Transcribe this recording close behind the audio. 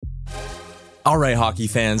All right, hockey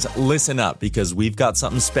fans, listen up because we've got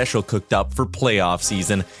something special cooked up for playoff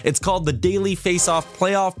season. It's called the Daily Face-Off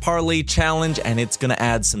Playoff Parlay Challenge, and it's going to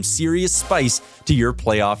add some serious spice to your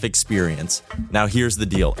playoff experience. Now, here's the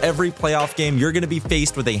deal. Every playoff game, you're going to be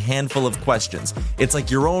faced with a handful of questions. It's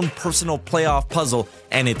like your own personal playoff puzzle,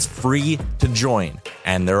 and it's free to join.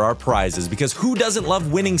 And there are prizes, because who doesn't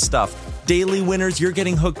love winning stuff? Daily winners, you're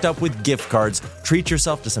getting hooked up with gift cards. Treat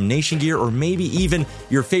yourself to some Nation gear or maybe even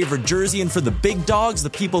your favorite jersey. And for the big dogs, the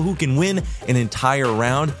people who can win an entire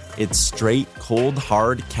round, it's straight, cold,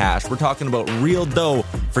 hard cash. We're talking about real dough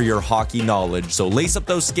for your hockey knowledge. So lace up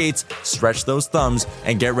those skates, stretch those thumbs,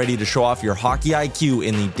 and get ready to show off your hockey IQ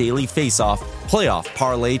in the Daily Face-Off Playoff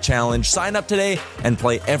Parlay Challenge. Sign up today and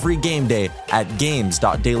play every game day at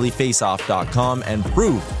games.dailyfaceoff.com and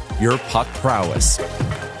prove your puck prowess.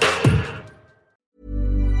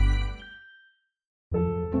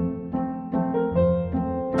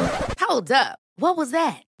 Hold up. What was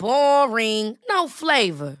that? Boring. No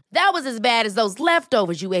flavor. That was as bad as those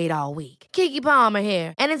leftovers you ate all week. Keke Palmer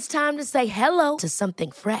here. And it's time to say hello to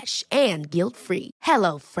something fresh and guilt-free.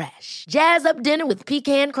 Hello Fresh. Jazz up dinner with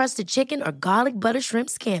pecan-crusted chicken or garlic butter shrimp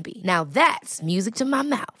scampi. Now that's music to my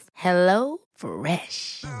mouth. Hello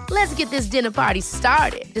Fresh. Let's get this dinner party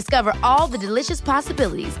started. Discover all the delicious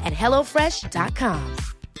possibilities at HelloFresh.com.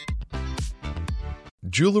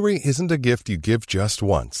 Jewelry isn't a gift you give just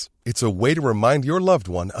once. It's a way to remind your loved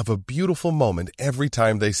one of a beautiful moment every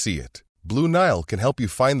time they see it. Blue Nile can help you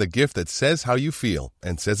find the gift that says how you feel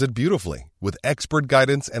and says it beautifully, with expert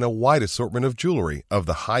guidance and a wide assortment of jewelry of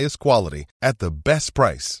the highest quality at the best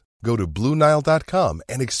price. Go to BlueNile.com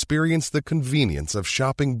and experience the convenience of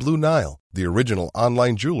shopping Blue Nile, the original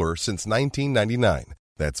online jeweler since 1999.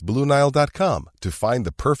 That's BlueNile.com to find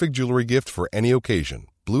the perfect jewelry gift for any occasion.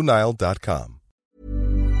 BlueNile.com.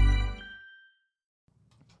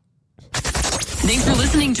 Thanks for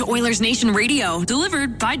listening to Oilers Nation Radio,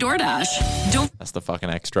 delivered by DoorDash. That's the fucking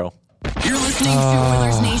extra. You're listening to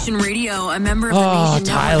Oilers Nation Radio, a member of the Nation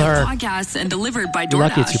Tyler. Network podcast and delivered by DoorDash.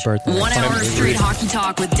 Lucky it's your birthday. 1 hour straight hockey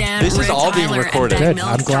talk with Dan, This is Rick, all being Tyler, recorded. and Ben Good. Mills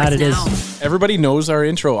I'm glad it starts is. now. Everybody knows our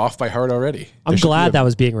intro off by heart already. I'm glad that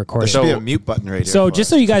was being recorded. There should be a mute button right here. So just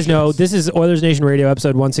so you guys know, this is Oilers Nation Radio,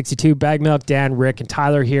 episode 162. Bag Milk, Dan, Rick, and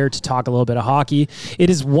Tyler here to talk a little bit of hockey. It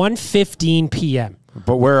is 1:15 p.m.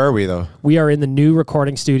 But where are we, though? We are in the new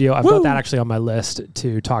recording studio. I've got that actually on my list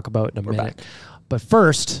to talk about in a minute. back. But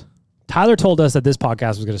first, Tyler told us that this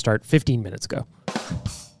podcast was going to start 15 minutes ago.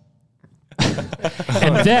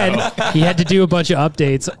 And then he had to do a bunch of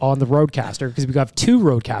updates on the Roadcaster because we got 2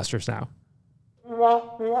 Roadcasters now.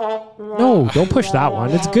 No, don't push that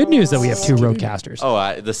one. It's good news that we have 2 Roadcasters.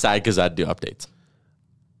 Oh, the side because I'd do updates.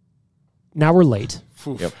 Now we're late.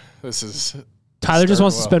 Oof, Yep. This is Tyler just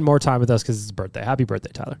wants to well. spend more time with us because it's his birthday. Happy birthday,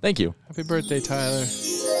 Tyler. Thank you. happy birthday, Tyler.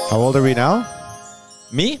 How old are we now?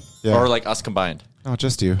 Me? Yeah. Or like us combined? No,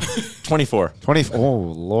 just you. 24. 20. Oh,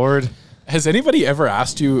 Lord. Has anybody ever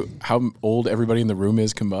asked you how old everybody in the room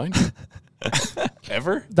is combined?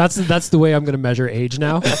 Ever? That's the way I'm going to measure age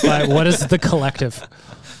now. But what is the collective?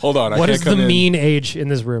 Hold on. What I is can't the come in. mean age in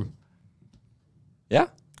this room? Yeah.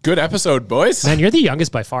 Good episode, boys. Man, you're the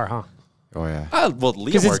youngest by far, huh? Oh, yeah. Well, Liam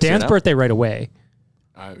Because it's works here Dan's now. birthday right away.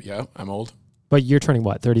 Yeah, I'm old. But you're turning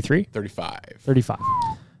what, 33? 35. 35.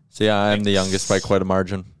 So yeah, I'm the youngest by quite a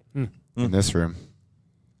margin. In this room.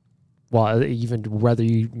 Well, even whether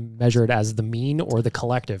you measure it as the mean or the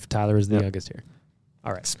collective, Tyler is the youngest here.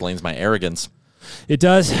 All right. Explains my arrogance. It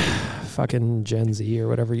does. Fucking Gen Z or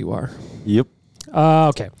whatever you are. Yep.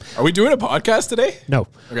 Okay. Are we doing a podcast today? No.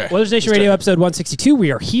 Okay. Oilers Nation Let's Radio try. episode 162.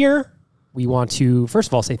 We are here. We want to, first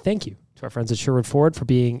of all, say thank you to our friends at Sherwood Ford for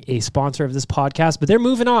being a sponsor of this podcast, but they're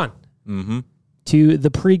moving on to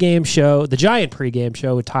the pregame show, the giant pregame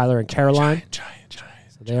show with Tyler and Caroline. Giant.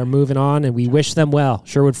 So they are moving on, and we wish them well.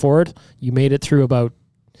 Sherwood Ford, you made it through about,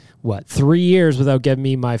 3 years without giving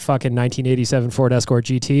me my fucking 1987 Ford Escort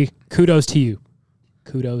GT. Kudos to you.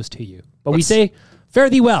 Kudos to you. But we say,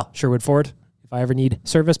 fare thee well, Sherwood Ford. If I ever need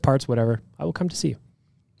service, parts, whatever, I will come to see you.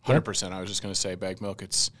 100%. I was just going to say, Bag Milk,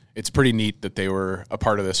 it's pretty neat that they were a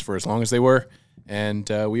part of this for as long as they were, and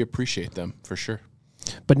we appreciate them for sure.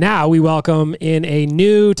 But now we welcome in a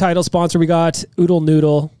new title sponsor. We got Oodle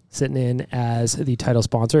Noodle sitting in as the title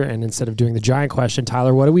sponsor. And instead of doing the giant question,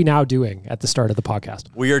 Tyler, what are we now doing at the start of the podcast?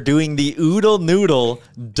 We are doing the Oodle Noodle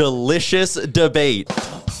Delicious Debate.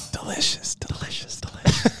 Delicious.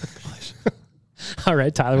 All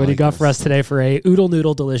right, Tyler, what do you got for us today for a Oodle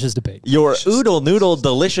Noodle Delicious Debate? Your Oodle Noodle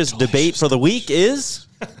Delicious Debate for the week is...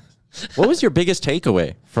 What was your biggest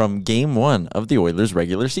takeaway from Game 1 of the Oilers'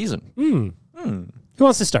 regular season? Who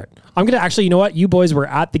wants to start? I'm going to actually, you know what? You boys were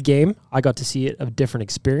at the game. I got to see it, a different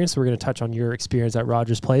experience. We're going to touch on your experience at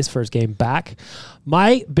Rogers Place, first game back.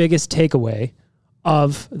 My biggest takeaway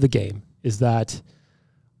of the game is that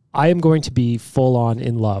I am going to be full on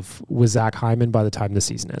in love with Zach Hyman by the time the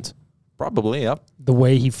season ends. Probably, yep. The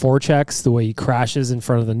way he forechecks, the way he crashes in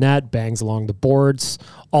front of the net, bangs along the boards,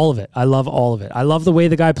 all of it. I love all of it. I love the way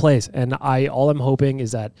the guy plays. And all I'm hoping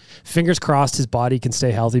is that, fingers crossed, his body can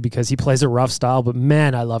stay healthy because he plays a rough style. But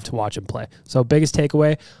man, I love to watch him play. So biggest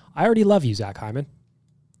takeaway, I already love you, Zach Hyman.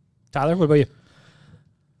 Tyler, what about you?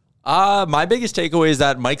 My biggest takeaway is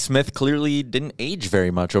that Mike Smith clearly didn't age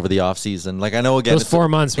very much over the offseason. Like, I know, again, those 4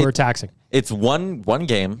 months were taxing. It's one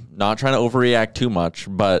game, not trying to overreact too much,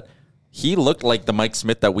 but he looked like the Mike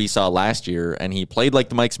Smith that we saw last year, and he played like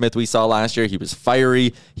the Mike Smith we saw last year. He was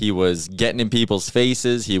fiery. He was getting in people's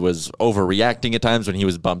faces. He was overreacting at times when he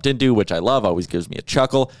was bumped into, which I love. Always gives me a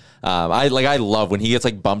chuckle. I love when he gets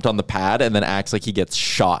like bumped on the pad and then acts like he gets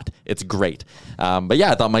shot. It's great. But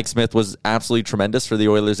yeah, I thought Mike Smith was absolutely tremendous for the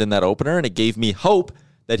Oilers in that opener, and it gave me hope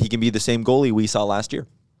that he can be the same goalie we saw last year.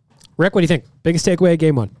 Rick, what do you think? Biggest takeaway of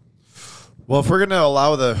game one? Well, if we're going to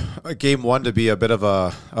allow the game one to be a bit of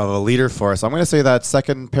a leader for us, I'm going to say that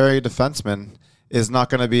second pairing defenseman is not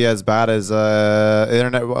going to be as bad as the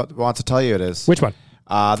internet wants to tell you it is. Which one?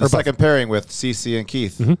 The second pairing with CC and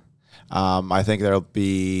Keith. Mm-hmm. I think they're not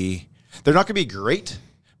going to be great,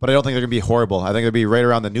 but I don't think they're going to be horrible. I think they'll be right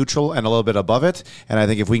around the neutral and a little bit above it. And I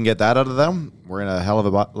think if we can get that out of them, we're in a hell of a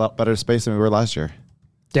lot better space than we were last year.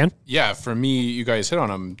 Dan? Yeah, for me, you guys hit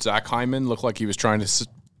on him. Zach Hyman looked like he was trying to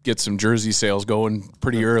get some jersey sales going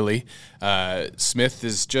pretty early. Smith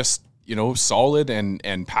is just, solid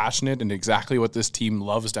and passionate and exactly what this team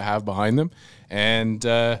loves to have behind them. And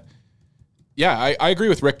I agree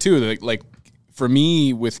with Rick too. Like for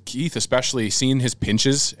me, with Keith especially, seeing his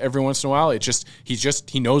pinches every once in a while,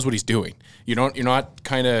 he knows what he's doing. You're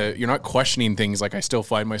not questioning things like I still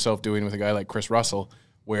find myself doing with a guy like Chris Russell,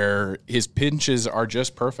 where his pinches are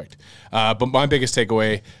just perfect. But my biggest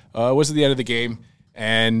takeaway was at the end of the game.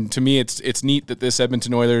 And to me, it's neat that this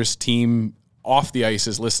Edmonton Oilers team off the ice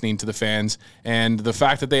is listening to the fans, and the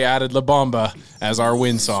fact that they added La Bamba as our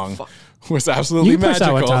win song was absolutely magical. You pushed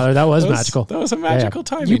that one, Tyler. That was magical. That was a magical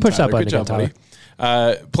timing. You pushed Tyler. that button Good job, again,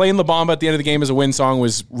 buddy. Playing La Bamba at the end of the game as a win song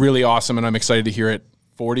was really awesome, and I'm excited to hear it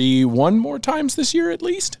 41 more times this year at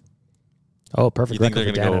least. Oh, perfect. You think they're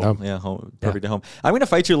going to go perfect at home? I'm going to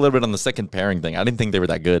fight you a little bit on the second pairing thing. I didn't think they were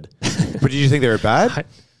that good. But did you think they were bad?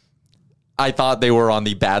 I thought they were on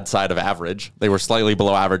the bad side of average. They were slightly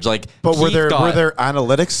below average. But were their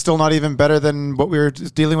analytics still not even better than what we were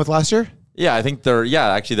dealing with last year? Yeah, I think their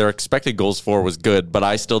expected goals for was good, but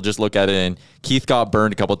I still just look at it and Keith got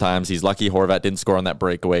burned a couple times. He's lucky Horvat didn't score on that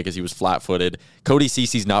breakaway because he was flat-footed. Cody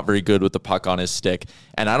Cece's not very good with the puck on his stick,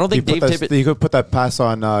 and I don't think Dave Tippett... You could put that pass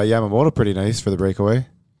on Yamamoto pretty nice for the breakaway.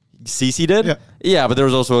 Cece did? Yeah, but there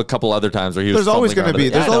was also a couple other times where he was... There's always going to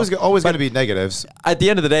be negatives. At the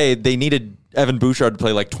end of the day, they needed Evan Bouchard to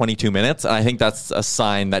play like 22 minutes, and I think that's a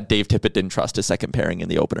sign that Dave Tippett didn't trust his second pairing in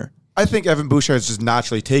the opener. I think Evan Bouchard is just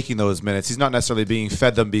naturally taking those minutes. He's not necessarily being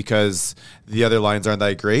fed them because the other lines aren't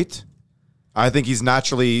that great. I think he's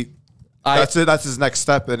naturally... That's his next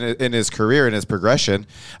step in his career, in his progression.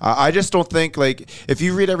 I just don't think, if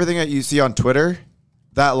you read everything that you see on Twitter...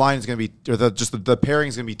 That line is going to be, or the pairing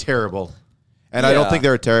is going to be terrible. And I don't think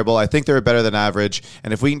they're terrible. I think they're better than average.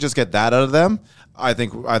 And if we can just get that out of them, I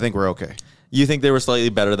think we're okay. You think they were slightly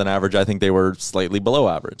better than average? I think they were slightly below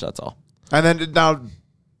average. That's all. And then now,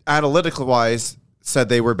 analytical wise, said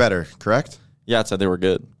they were better, correct? Yeah, it said they were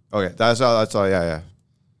good. Okay, that's all. Yeah.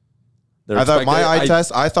 I thought my eye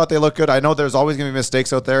test. I thought they looked good. I know there's always going to be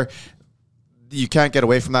mistakes out there. You can't get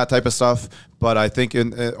away from that type of stuff, but I think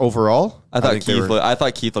overall, I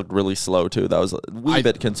thought Keith looked really slow too. That was a wee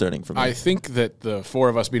bit concerning for me. I think that the four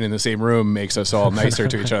of us being in the same room makes us all nicer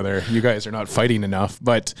to each other. You guys are not fighting enough,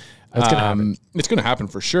 but it's going to happen. It's going to happen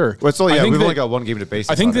for sure. Well, we've only got one game to base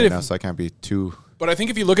it on right now, so I can't be too. But I think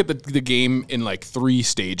if you look at the game in like three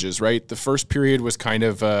stages, right? The first period was kind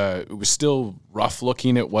of it was still rough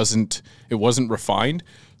looking. It wasn't refined.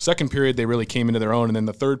 Second period, they really came into their own, and then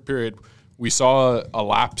the third period, we saw a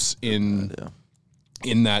lapse in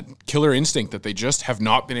that killer instinct that they just have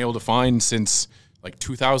not been able to find since like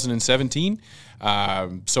 2017.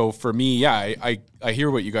 So for me, I hear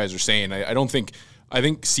what you guys are saying. I think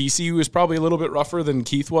Cece was probably a little bit rougher than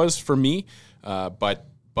Keith was for me, but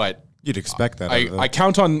you'd expect that. I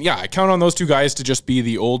count on those two guys to just be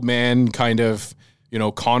the old man kind of,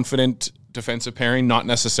 confident defensive pairing, not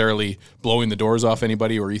necessarily blowing the doors off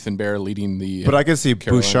anybody or Ethan Bear leading the. But I can see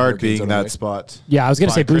Carolina Bouchard Hurricanes being out of that the way. spot. Yeah, I was going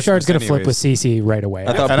to say by Bouchard's going to Christmas flip with CC right away.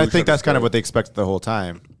 I thought And I Bouchard think that's was kind of great. what they expected the whole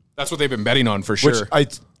time. That's what they've been betting on for sure. Which I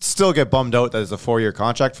still get bummed out that it's a 4-year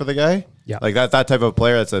contract for the guy. Yeah. Like that type of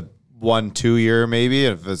player, that's a 1-2 year maybe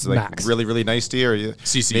if it's like Max. really, really nice to you, or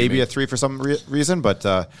CC maybe maybe. a 3 for some reason. But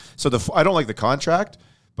so I don't like the contract,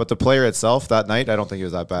 but the player itself that night, I don't think he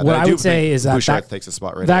was that bad. What And I do would say think is that Bouchard that- takes a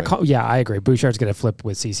spot right That away. yeah, I agree. Bouchard's going to flip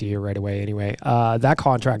with CC right away anyway. That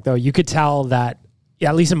contract, though, you could tell that,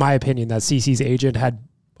 at least in my opinion, that CC's agent had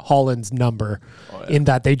Holland's number in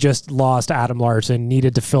that they just lost Adam Larson,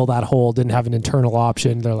 needed to fill that hole, didn't have an internal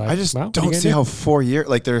option. They're like, I just well, what are you don't gonna see do? how 4 years.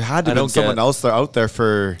 Like there had to I be don't someone get- else out there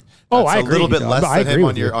for. Oh, that's I a little agree. bit less I than agree him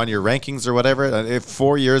with you. on your rankings or whatever. If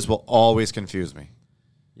 4 years will always confuse me.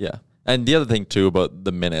 Yeah. And the other thing, too, about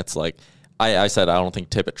the minutes, like I said, I don't think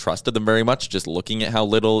Tippett trusted them very much, just looking at how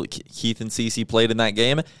little Keith and CC played in that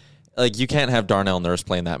game. Like, you can't have Darnell Nurse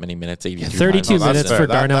playing that many minutes, 82 32 times. minutes fair. for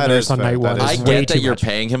That- Darnell that Nurse is on fair. night That one. is I is fair. way get that too you're much.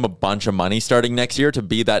 paying him a bunch of money starting next year to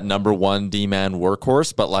be that number one D-man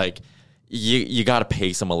workhorse, but, like, you got to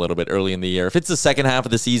pace him a little bit early in the year. If it's the second half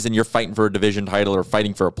of the season, you're fighting for a division title or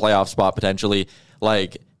fighting for a playoff spot potentially,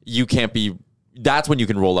 like, you can't be... That's when you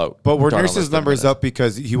can roll out. But were Darnell Nurse's Nurse numbers minutes. up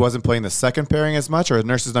because he wasn't playing the second pairing as much, or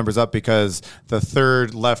Nurse's numbers up because the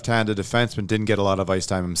third left-handed defenseman didn't get a lot of ice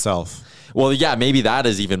time himself? Well, yeah, maybe that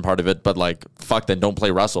is even part of it, but, like, fuck, then don't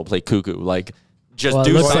play Russell, play Cuckoo. Like, just Well, it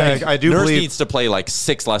do looks something. like- I do Nurse believe- needs to play, like,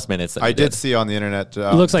 6 less minutes than I he did see on the internet.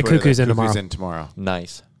 It looks like Twitter Cuckoo's that in tomorrow. in tomorrow.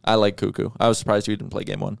 Nice. I like Cuckoo. I was surprised he didn't play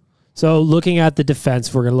game one. So looking at the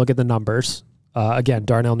defense, we're going to look at the numbers. Again,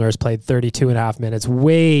 Darnell Nurse played 32 and a half minutes,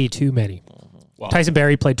 way too many. Wow. Tyson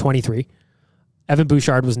Barrie played 23. Evan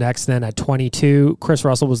Bouchard was next then at 22. Chris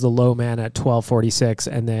Russell was the low man at 12:46,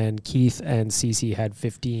 and then Keith and CC had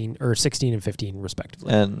 16 and 15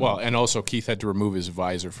 respectively. And Well, and also Keith had to remove his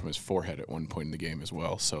visor from his forehead at one point in the game as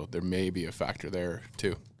well, so there may be a factor there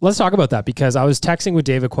too. Let's talk about that because I was texting with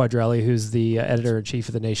David Quadrelli, who's the editor-in-chief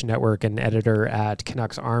of the Nation Network and editor at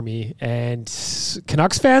Canucks Army, and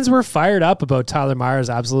Canucks fans were fired up about Tyler Myers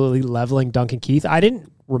absolutely leveling Duncan Keith. I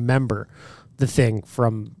didn't remember the thing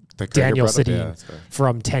from The Krager Daniel brother? Yeah, Sedin that's fair.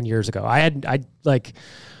 from 10 years ago. I like,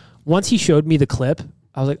 once he showed me the clip,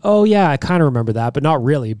 I was like, oh yeah, I kind of remember that, but not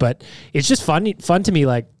really. But it's just fun to me.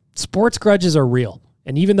 Like, sports grudges are real.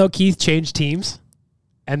 And even though Keith changed teams,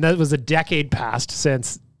 and that was a decade past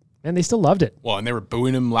since, and they still loved it. Well, and they were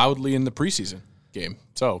booing him loudly in the preseason game.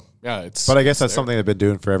 So yeah, it's. But I guess that's there. something they've been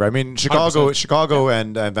doing forever. I mean, Chicago 100%. Chicago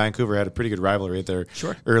and Vancouver had a pretty good rivalry at their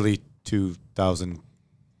Sure. early 2010s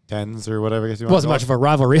or whatever. I guess you It wasn't much of a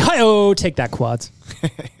rivalry. Hi-oh, take that, Quads.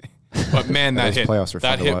 But man, that Those hit, playoffs were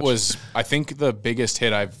fun that to hit watch. was, I think, the biggest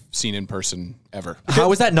hit I've seen in person ever.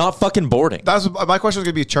 how is that not fucking boarding? That's my question was going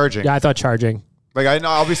to be charging. Yeah, I thought charging. Like I know,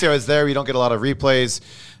 obviously I was there. We don't get a lot of replays.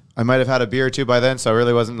 I might have had a beer or two by then, so I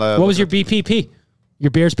really wasn't. What was your BPP?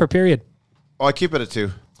 Your beers per period. Oh, I keep it at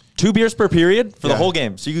 2. 2 beers per period for the Yeah. whole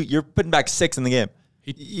game. So you're putting back 6 in the game.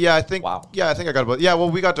 Yeah, I think. Wow. Yeah, I think I got about. Yeah, well,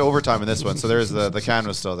 we got to overtime in this one, so there's the can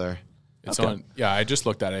was still there. It's on. Yeah, I just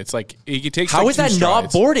looked at it. It's like it takes. How like is that 2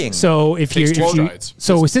 not strides. boarding? So if you, Takes two strides.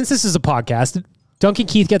 so since this is a podcast, Duncan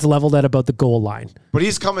Keith gets leveled at about the goal line. But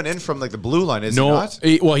he's coming in from like the blue line, is he No, not?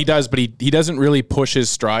 well, he does, but he doesn't really push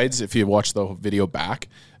his strides. If you watch the video back,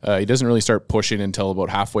 he doesn't really start pushing until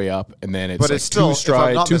about halfway up, and then it's But like it's still, 2 strides, if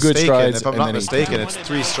I'm not 2 good mistaken, strides. if I'm and not then he- mistaken, it's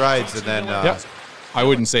 3 strides and then. Yeah, I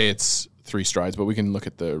wouldn't say it's 3 strides, but we can look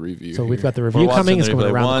at the review. So we've here. got the We're review watching coming. the It's going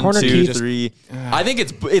replay. around the 1, corner. 2, Keith. 3. I think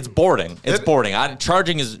it's boarding. It's boarding.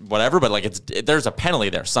 Charging is whatever, but like there's a penalty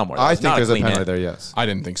there somewhere. I It's think not there's a clean penalty hit. there. Yes. I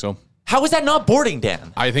didn't think so. How is that not boarding,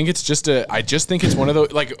 Dan? I think it's just I just think it's one of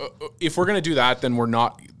those. Like, if we're gonna do that, then we're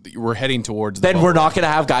not. We're heading towards. The Then ball. we're not going to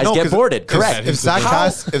have guys No, get 'cause boarded. if- Correct. if Zach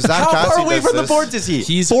Cass- if Zach how Cassidy far away does from the this- boards is he?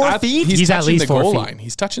 He's 4 at- feet. He's at touching least the 4 goal feet. line.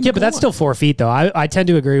 He's touching. Yeah, the but goal that's still line. 4 feet, though. I tend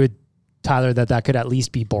to agree with Tyler that could at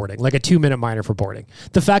least be boarding, like a 2-minute minor for boarding.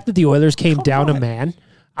 The fact that the Oilers came down a man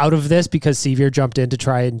out of this because Sevier jumped in to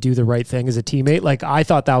try and do the right thing as a teammate, like I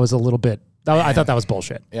thought that was a little bit. I thought that was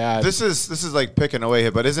bullshit. Yeah, This is like picking away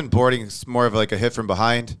hit, but isn't boarding more of like a hit from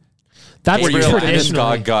behind? That's Gabriel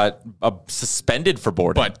traditionally. Landeskog got suspended for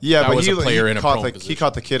boarding. but Yeah, that but was he, a player he in a caught prone the, position. he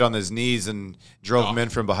caught the kid on his knees and drove him in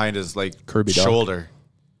from behind his like Kirby Dach. shoulder.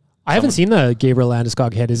 I haven't seen the Gabriel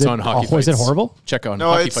Landeskog hit. Is It's it on Hockey is it Fights. horrible? Check on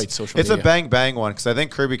No, Hockey it's Fights social it's media. a bang bang one because I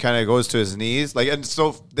think Kirby kind of goes to his knees, like, and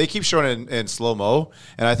so they keep showing it in slow mo,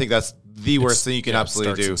 and I think that's the worst thing you can yeah, it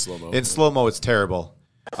absolutely do. starts in slow-mo. In slow mo, it's terrible.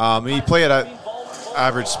 You play it at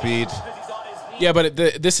average speed. Yeah, but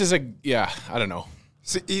this is I don't know.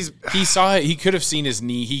 See, He saw it. He could have seen his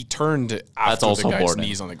knee. He turned after also the guy's boarding.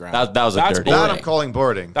 knees on the ground. That was a dirty. boarding. that I'm calling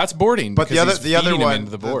boarding. That's boarding. But the because other he's feeding him one, into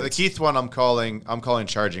the the boards. Keith one, I'm calling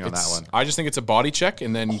charging on It's- that one. I just think it's a body check,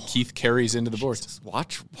 and then Keith carries into the boards.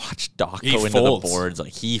 Watch Doc He go into folds. the boards.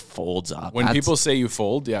 Like, he folds up. When That's- people say you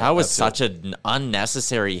fold, yeah, that was that's such an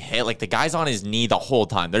unnecessary hit. Like, the guy's on his knee the whole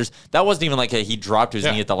time. That wasn't even like he dropped his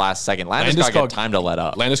Yeah. knee at the last second. Landeskog had time to let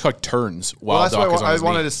up. Landeskog turns Well, while that's Doc why is on I his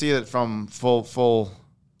wanted knee. to see it from full.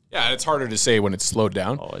 Yeah, it's harder to say when it's slowed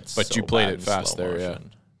down. Oh, it's but so you played bad it in fast slow there. Yeah.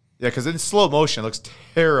 motion. Yeah, because in slow motion, it looks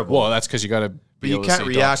terrible. Well, that's because you got to. but you can't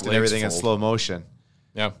react and everything in slow motion.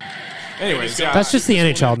 Yeah. Anyways, yeah. That's just the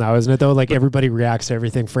NHL now, isn't it? Though, like everybody reacts to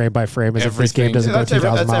everything frame by frame as if this game Everything. doesn't go That's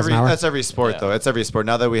 2,000 miles an hour. that's every sport, though. It's every sport.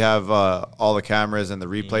 Now that we have all the cameras and the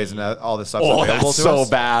replays and all this stuff Oh, available that's to so us.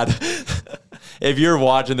 bad. If you're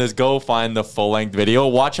watching this, go find the full-length video.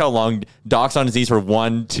 Watch how long Doc's on his knees for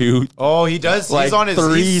 1, 2. Oh, he does. Like he's on his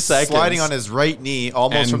 3 he's seconds. sliding on his right knee,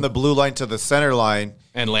 almost And- from the blue line to the center line.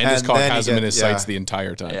 And Landeskog then he has him in gets- his sights the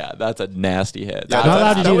entire time. Yeah, that's a nasty hit. Yeah, Not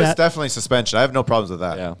allowed to that do was that. definitely suspension. I have no problems with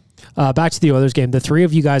that. Yeah. Back to the Oilers game. The three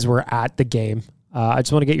of you guys were at the game. I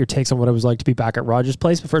just want to get your takes on what it was like to be back at Rogers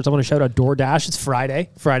Place. But first, I want to shout out DoorDash. It's Friday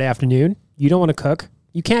afternoon. You don't want to cook.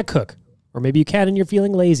 You can't cook. Or maybe you can and you're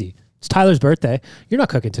feeling lazy. It's Tyler's birthday. You're not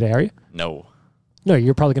cooking today, are you? No. No,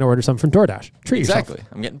 you're probably going to order something from DoorDash. Treat Exactly. yourself.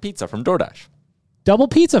 I'm getting pizza from DoorDash. Double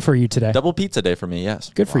pizza for you today. Double pizza day for me,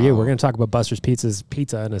 yes. Good for you. We're going to talk about Buster's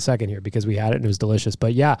Pizza in a second here because we had it and it was delicious.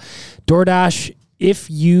 But yeah, DoorDash, if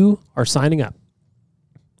you are signing up,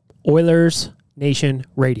 Oilers Nation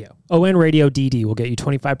Radio, ON Radio DD will get you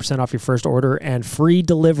 25% off your first order and free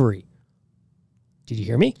delivery. Did you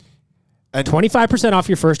hear me? And 25% off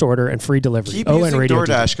your first order and free delivery. keep ON using Radio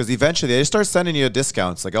DoorDash because eventually they start sending you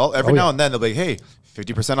discounts. Like every now and then they'll be like, "Hey,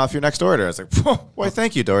 50% off your next order." I was like, "Why?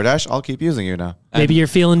 Thank you, DoorDash. I'll keep using you now." Maybe you're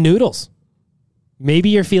feeling noodles.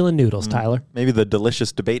 Tyler. Maybe the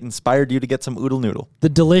delicious debate inspired you to get some oodle noodle. The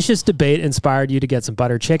delicious debate inspired you to get some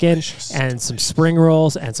butter chicken and some spring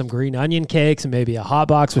rolls and some green onion cakes and maybe a hot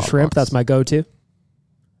box with shrimp. That's my go-to.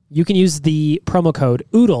 You can use the promo code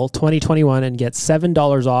OODLE2021 and get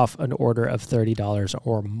 $7 off an order of $30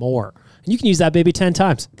 or more. And you can use that baby 10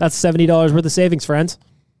 times. That's $70 worth of savings, friends.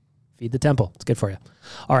 Feed the temple. It's good for you.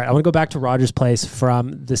 All right, I want to go back to Rogers Place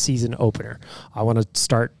from the season opener. I want to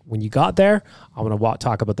start when you got there. I want to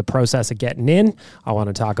talk about the process of getting in. I want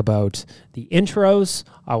to talk about the intros.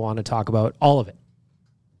 I want to talk about all of it.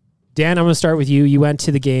 Dan, I'm going to start with you. You went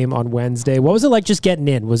to the game on Wednesday. What was it like just getting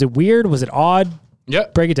in? Was it weird? Was it odd? Yeah.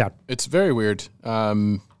 Break it down. It's very weird. I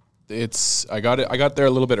got there a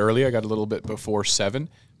little bit early. I got a little bit before 7,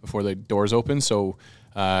 before the doors opened. So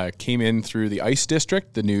came in through the ice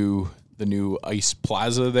district, the new ice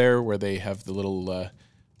plaza there, where they have the little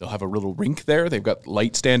they'll have a little rink there. They've got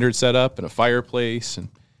light standards set up and a fireplace, and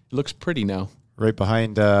it looks pretty now. Right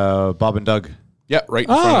behind Bob and Doug. Yeah, right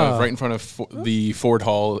in front of the Ford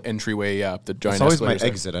Hall entryway. Yeah, the giant. It's always my escalators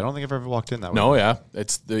there. exit. I don't think I've ever walked in that way. No, yeah,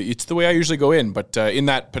 it's the way I usually go in. But in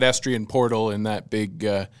that pedestrian portal in that big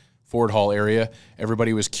Ford Hall area,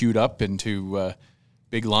 everybody was queued up into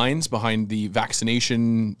big lines behind the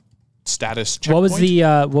vaccination status checkpoint.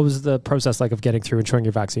 What was the process like of getting through and showing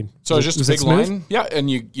your vaccine? So it's just was a it big smooth? line. Yeah, and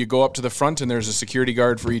you go up to the front, and there's a security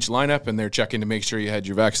guard for each lineup, and they're checking to make sure you had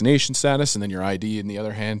your vaccination status, and then your ID in the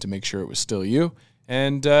other hand to make sure it was still you.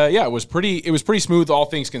 And it was pretty smooth, all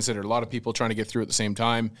things considered. A lot of people trying to get through at the same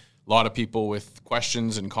time. A lot of people with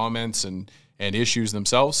questions and comments and issues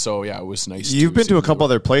themselves. So yeah, it was nice. You've been to a couple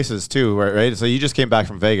other places too, right? So you just came back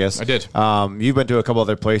from Vegas. I did. You've been to a couple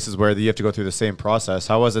other places where you have to go through the same process.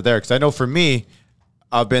 How was it there? Because I know for me,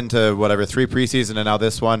 I've been to 3 preseason and now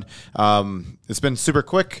this one. It's been super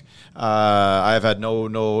quick. I've had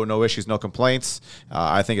no issues, no complaints.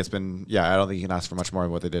 I think it's been, I don't think you can ask for much more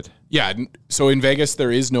than what they did. Yeah. So in Vegas,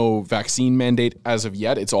 there is no vaccine mandate as of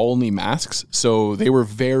yet. It's all only masks. So they were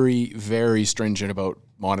very, very stringent about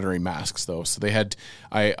monitoring masks though. So they had,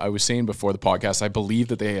 I was saying before the podcast, I believe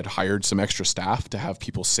that they had hired some extra staff to have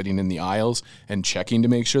people sitting in the aisles and checking to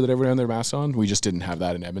make sure that everyone had their masks on. We just didn't have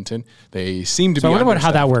that in Edmonton. They seem to be. So I wonder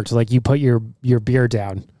how that works. Like you put your beer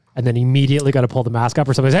down and then immediately got to pull the mask up,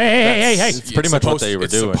 or somebody's hey. It's pretty much what they were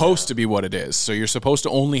doing. It's supposed to be what it is. So you're supposed to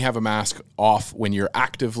only have a mask off when you're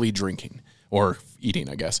actively drinking or eating,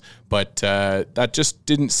 I guess. But that just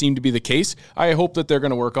didn't seem to be the case. I hope that they're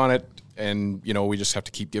going to work on it. And, we just have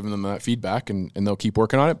to keep giving them that feedback and they'll keep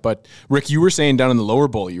working on it. But Rick, you were saying down in the lower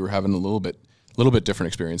bowl, you were having a little bit different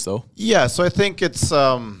experience though. Yeah. So I think it's,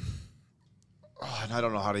 and I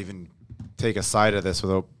don't know how to even take a side of this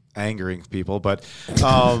without angering people, but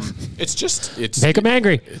it's Make them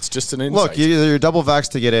angry. It's just an insight. look, you're double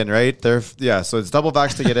vaxxed to get in, right? So it's double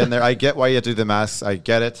vaxxed to get in there. I get why you have to do the masks. I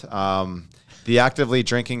get it. The actively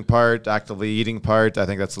drinking part, actively eating part, I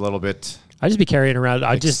think that's a little bit. I just be carrying around.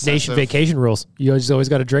 I just nation vacation rules. You always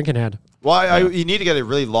got a drink in hand. Well, you need to get a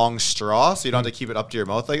really long straw, so you don't have to keep it up to your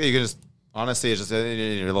mouth. Like you can just honestly, it's just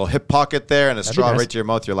in your little hip pocket there, and a straw right to your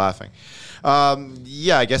mouth. You're laughing.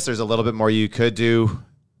 Yeah, I guess there's a little bit more you could do.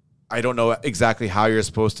 I don't know exactly how you're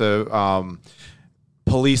supposed to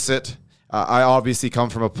police it. I obviously come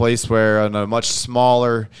from a place where on a much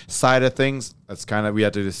smaller side of things, we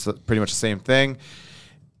had to do pretty much the same thing.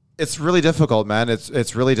 It's really difficult, man.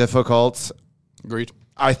 It's really difficult. Agreed.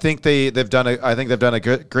 I think they've done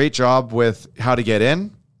a great job with how to get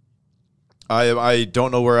in. I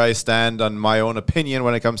don't know where I stand on my own opinion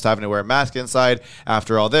when it comes to having to wear a mask inside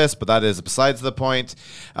after all this, but that is besides the point.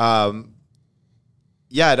 I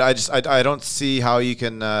don't see how you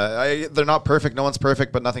can. They're not perfect. No one's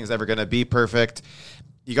perfect, but nothing's ever going to be perfect.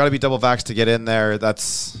 You got to be double vaxxed to get in there.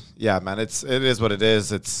 Man. It is what it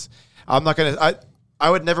is. I'm not gonna. I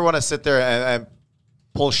would never want to sit there and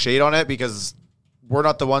pull shade on it because we're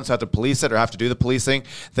not the ones who have to police it or have to do the policing.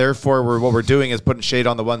 Therefore, what we're doing is putting shade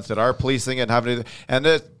on the ones that are policing and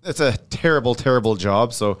it's a terrible, terrible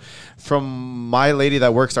job. So from my lady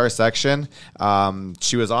that works our section,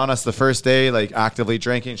 she was on us the first day, like actively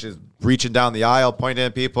drinking. She's reaching down the aisle, pointing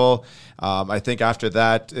at people. I think after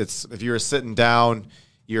that, if you were sitting down,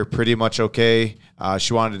 you're pretty much okay.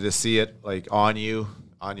 She wanted to see it like on your,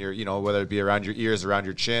 whether it be around your ears, around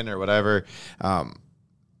your chin or whatever.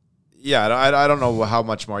 I don't know how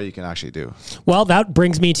much more you can actually do. Well, that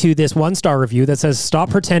brings me to this 1-star review that says, "Stop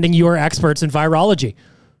pretending you are experts in virology."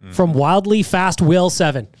 From Wildly Fast Will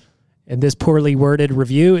 7. In this poorly worded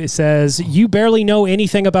review, it says, "You barely know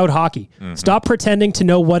anything about hockey. Stop pretending to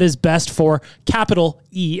know what is best for capital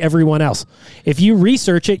E everyone else. If you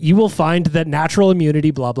research it, you will find that natural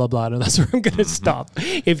immunity, blah, blah, blah." No, that's where I'm going to stop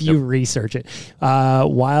if you research it.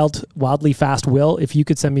 Wildly Fast Will, if you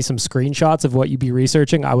could send me some screenshots of what you'd be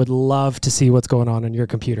researching, I would love to see what's going on your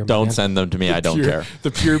computer. Don't send them to me. I don't care.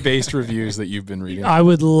 The pure-based reviews that you've been reading. I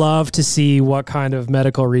would love to see what kind of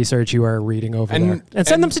medical research you are reading over there. And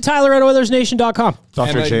send them to Tyler at OilersNation.com.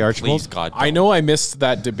 Dr. J. Archibald. Please, God, I know I missed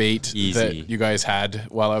that debate that you guys had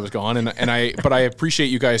while I was gone, but I appreciate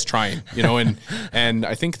you guys trying, and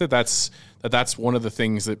I think that's one of the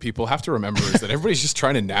things that people have to remember is that everybody's just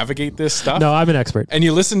trying to navigate this stuff. No, I'm an expert. And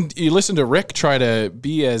you listen to Rick try to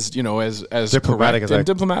be as diplomatic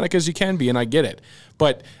diplomatic as you can be, and I get it.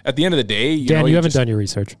 But at the end of the day, Dan, you haven't done your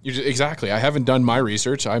research. Exactly. I haven't done my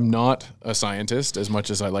research. I'm not a scientist as much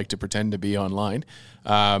as I like to pretend to be online.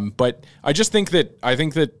 But I just think that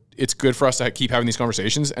it's good for us to keep having these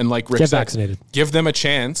conversations, and like Rick get said, vaccinated. Give them a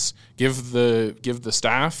chance. Give the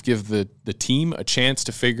staff, give the team a chance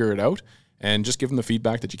to figure it out, and just give them the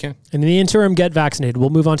feedback that you can. And in the interim, get vaccinated. We'll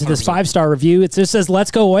move on to this 5-star review. It just says, "Let's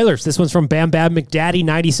go Oilers." This one's from Bam Bam McDaddy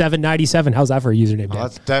 9797. How's that for a username, Dan?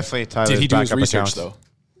 That's definitely Tyler's Did he do his backup research account. though?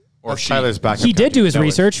 Or Tyler's backup He did do his account.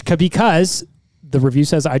 research because the review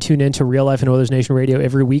says, "I tune in to Real Life and Oilers Nation Radio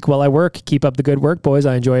every week while I work. Keep up the good work, boys.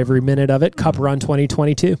 I enjoy every minute of it. Cup Run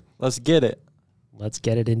 2022. Let's get it. Let's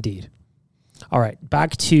get it indeed. All right,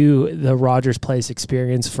 back to the Rogers Place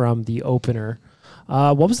experience from the opener.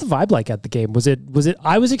 What was the vibe like at the game? Was it?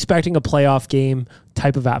 I was expecting a playoff game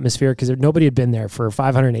type of atmosphere because nobody had been there for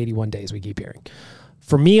 581 days. We keep hearing.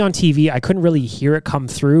 For me on TV, I couldn't really hear it come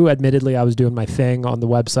through. Admittedly, I was doing my thing on the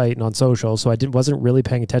website and on social, so I wasn't really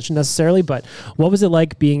paying attention necessarily. But what was it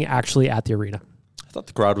like being actually at the arena? I thought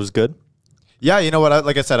the crowd was good. Yeah, you know what?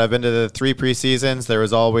 Like I said, I've been to the 3 preseasons. There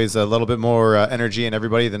was always a little bit more energy in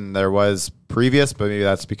everybody than there was previous, but maybe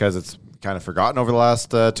that's because it's kind of forgotten over the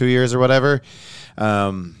last 2 years or whatever.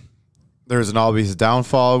 There's an obvious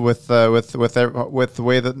downfall with the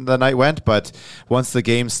way that the night went, but once the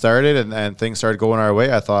game started and things started going our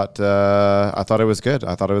way, I thought it was good.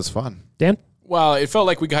 I thought it was fun. Dan? Well, it felt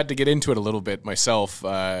like we had to get into it a little bit myself.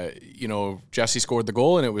 Jesse scored the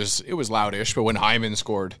goal, and it was loudish. But when Hyman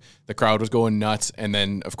scored, the crowd was going nuts. And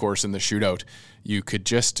then, of course, in the shootout, you could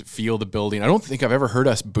just feel the building. I don't think I've ever heard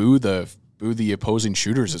us boo the opposing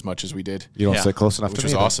shooters as much as we did. You don't sit close enough which to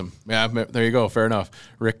was me. awesome. Yeah, there you go. Fair enough.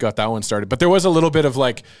 Rick got that one started. But there was a little bit of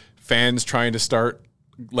like fans trying to start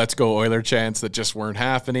 "Let's go Oiler" chants that just weren't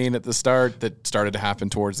happening at the start, that started to happen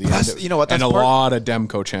towards the end. You know what? And a lot of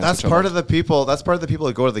Demko chants. That's part of the people. That's part of the people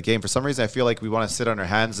that go to the game. For some reason, I feel like we want to sit on our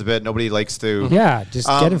hands a bit. Nobody likes to. Yeah, just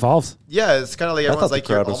get involved. Yeah, it's kind of like everyone's the like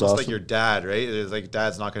crowd was almost awesome. like your dad, right? It's like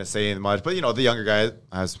dad's not going to say anything much, but the younger guy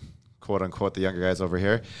has quote unquote the younger guys over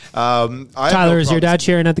here. Tyler, is your dad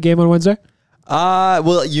cheering at the game on Wednesday?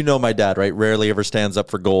 Well, you know my dad, right? Rarely ever stands up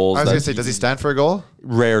for goals. I was going to say, does he stand for a goal?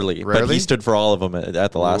 Rarely, but he stood for all of them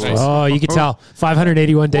at the last one. Oh, you could tell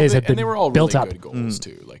 581 days had been and they were all built really up. good goals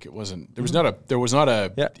too. Like it wasn't. There was not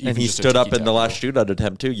a. Yeah, even and he just a stood up in the tiki-taka last goal. shootout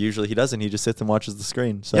attempt too. Usually he doesn't. He just sits and watches the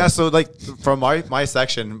screen. So. Yeah, so like from my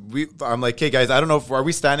section, I'm like, okay, guys, I don't know are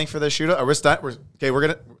we standing for this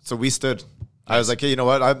shootout? So we stood. I was like, hey, you know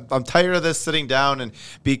what? I'm tired of this sitting down and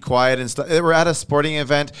be quiet and stuff. We're at a sporting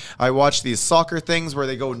event. I watch these soccer things where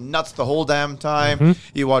they go nuts the whole damn time.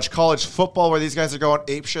 You watch college football where these guys are going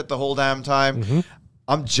apeshit the whole damn time.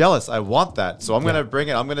 I'm jealous. I want that. So I'm going to bring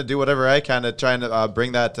it. I'm going to do whatever I can to try and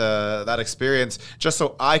bring that experience just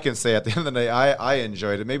so I can say at the end of the day, I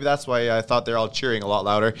enjoyed it. Maybe that's why I thought they're all cheering a lot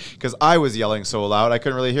louder because I was yelling so loud. I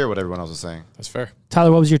couldn't really hear what everyone else was saying. That's fair.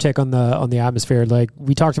 Tyler, what was your take on the atmosphere? Like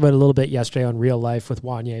we talked about it a little bit yesterday on Real Life with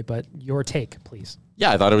Wanye, but your take, please.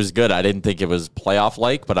 Yeah, I thought it was good. I didn't think it was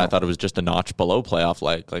playoff-like, but I thought it was just a notch below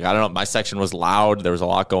playoff-like. Like, I don't know. My section was loud. There was a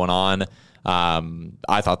lot going on.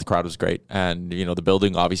 I thought the crowd was great. And, you know, the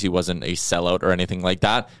building obviously wasn't a sellout or anything like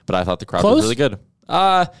that, but I thought the crowd was really good.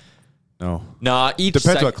 No. Nah,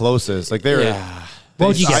 Depends what close is. Like, they were... Yeah. What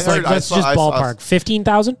would you guess? Let's just ballpark.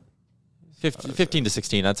 15,000? 15 to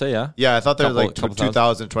 16, I'd say, yeah. Yeah, I thought there was like Couple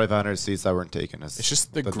 2,000, 2,500 seats that weren't taken. It's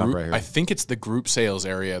just the number group. right here. I think it's the group sales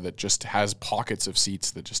area that just has pockets of seats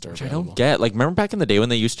that just are I available. don't get. Like, remember back in the day when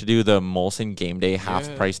they used to do the Molson game day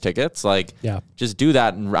half-price tickets? Like, just do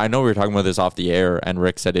that. And I know we were talking about this off the air, and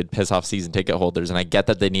Rick said it'd piss off season ticket holders, and I get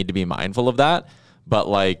that they need to be mindful of that. But,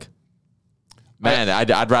 like... Man,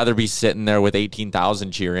 I'd rather be sitting there with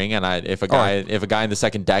 18,000 cheering, and if a guy in the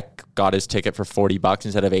second deck got his ticket for $40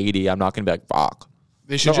 instead of 80, I'm not going to be like, fuck.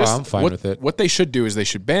 They should I'm fine with it. What they should do is they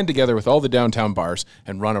should band together with all the downtown bars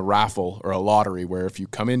and run a raffle or a lottery where if you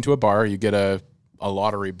come into a bar, you get a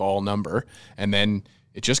lottery ball number, and then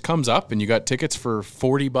it just comes up, and you got tickets for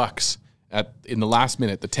 $40 in the last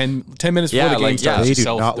minute, the 10 minutes before the game starts. They you do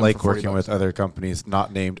sell not them like for $40. working with other companies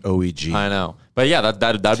not named OEG. I know. But yeah,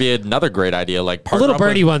 that'd be another great idea. Like A little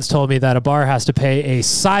birdie once told me that a bar has to pay a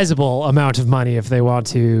sizable amount of money if they want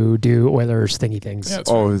to do Oilers thingy things. Yeah, it's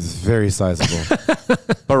Oh, it's very sizable.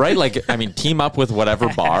 But right, like, I mean, team up with whatever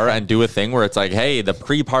bar and do a thing where it's like, hey, the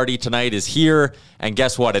pre-party tonight is here, and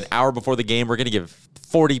guess what? An hour before the game, we're going to give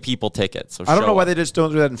 40 people tickets. So I don't know why they just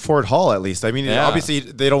don't do that in Ford Hall, at least. I mean, Yeah. obviously,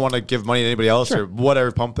 they don't want to give money to anybody else or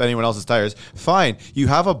whatever, pump anyone else's tires. Fine. You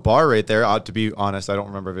have a bar right there. To be honest, I don't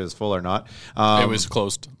remember if it was full or not. It was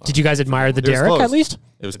closed. Did you guys admire the It was Derek closed. at least?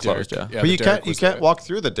 It was Derek, closed, yeah. But you can't walk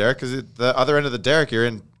through the Derek because the other end of the Derek, you're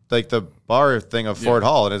in like the bar thing of Ford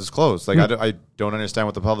Hall, and it's closed. Like I don't understand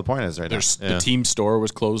what the point is right There's now. the team store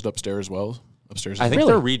was closed upstairs as well. I think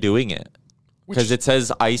they're redoing it. Because it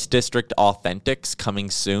says Ice District Authentics coming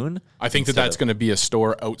soon. I think that's going to be a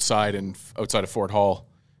store outside of Fort Hall,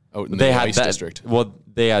 out in They the had Ice that, District. Well,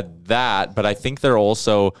 they had that, but I think they're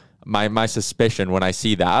also my suspicion when I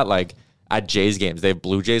see that, like at Jays games, they have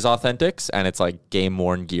Blue Jays Authentics, and it's like game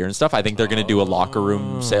worn gear and stuff. I think they're going to do a locker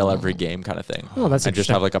room sale every game kind of thing. Oh, that's and just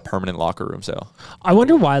interesting. have like a permanent locker room sale. I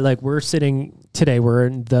wonder why, like, we're sitting today, we're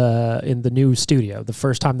in the new studio. The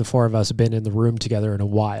first time the four of us have been in the room together in a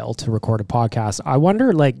while to record a podcast. I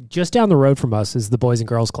wonder, like, just down the road from us is the Boys and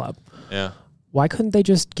Girls Club. Yeah. Why couldn't they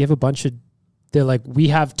just give a bunch of, they're like, we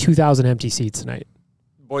have 2,000 empty seats tonight.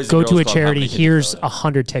 Boys and Go Girls to a Club, how charity, many can you here's fill?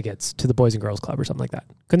 100 tickets to the Boys and Girls Club or something like that.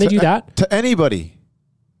 Couldn't they do that? To anybody.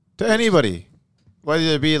 Whether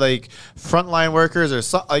it be like frontline workers or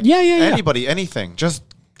anybody, anything. Just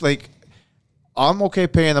like, I'm okay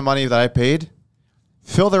paying the money that I paid.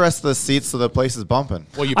 Fill the rest of the seats so the place is bumping.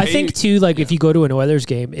 Well, I think too, like if you go to an Oilers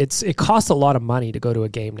game, it costs a lot of money to go to a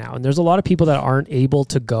game now, and there's a lot of people that aren't able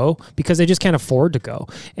to go because they just can't afford to go.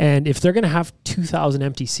 And if they're going to have 2,000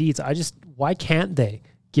 empty seats, why can't they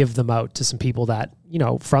give them out to some people that, you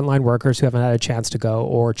know, frontline workers who haven't had a chance to go,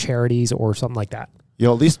 or charities or something like that?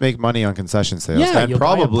 You'll at least make money on concession sales, Yeah, and you'll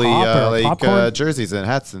buy a probably pop or a popcorn. jerseys and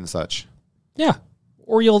hats and such. Yeah,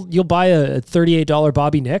 or you'll buy a $38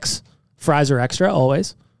 Bobby Nicks. Fries are extra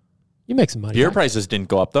always. You make some money. Beer prices didn't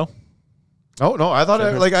go up though. Oh no, I thought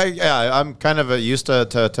I'm kind of used to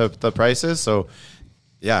the prices, so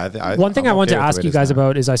yeah. One thing I wanted to ask you guys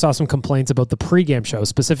about. about is I saw some complaints about the pregame show.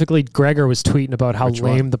 Specifically, Gregor was tweeting about how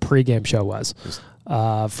lame the pregame show was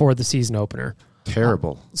for the season opener.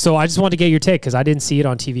 Terrible. So I just wanted to get your take because I didn't see it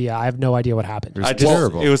on TV. I have no idea what happened. It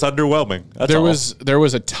was underwhelming. There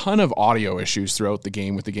was a ton of audio issues throughout the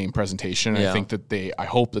game with the game presentation. Yeah. I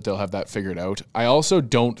hope that they'll have that figured out. I also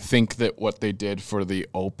don't think that what they did for the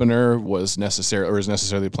opener was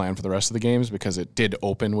necessarily planned for the rest of the games, because it did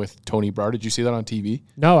open with Tony Brar. Did you see that on TV?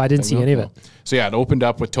 No, I didn't see any of it. So yeah, it opened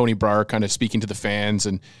up with Tony Brar kind of speaking to the fans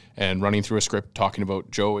and running through a script talking about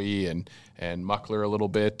Joey and Muckler a little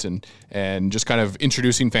bit and just kind of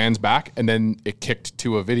introducing fans back. And then it kicked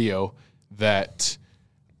to a video that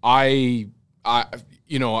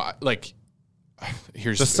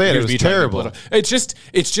here's just say it was terrible.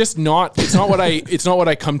 It's not what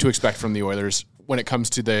I come to expect from the Oilers when it comes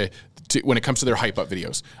to their hype up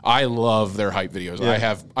videos. I love their hype videos. Yeah.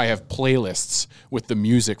 I have playlists with the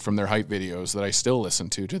music from their hype videos that I still listen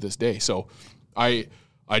to this day. So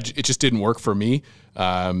it just didn't work for me.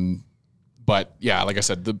 But yeah, like I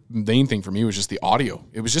said, the main thing for me was just the audio.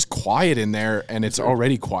 It was just quiet in there, and it's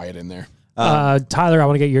already quiet in there. Tyler, I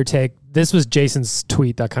want to get your take. This was Jason's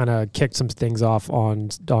tweet that kind of kicked some things off on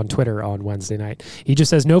Twitter on Wednesday night. He just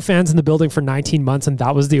says, no fans in the building for 19 months, and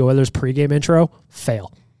that was the Oilers pregame intro.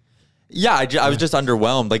 Fail. Yeah, I was just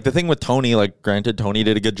underwhelmed. Like, the thing with Tony, like, granted, Tony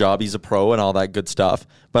did a good job. He's a pro and all that good stuff.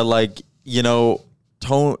 But, like,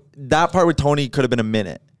 that part with Tony could have been a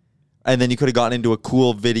minute. And then you could have gotten into a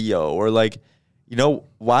cool video or, like,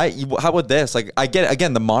 why? How about this? Like, I get it.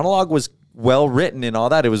 Again, the monologue was well written and all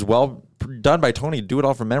that. It was well done by Tony. Do it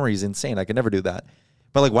all from memory is insane. I could never do that.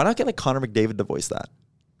 But, like, why not get, like, Connor McDavid to voice that?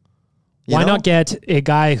 Why not get a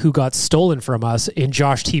guy who got stolen from us in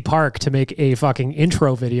Josh T. Park to make a fucking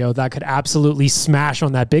intro video that could absolutely smash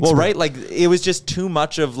on that big screen? Well, right? Like, it was just too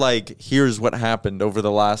much of, like, here's what happened over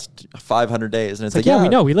the last 500 days. And it's like, yeah, we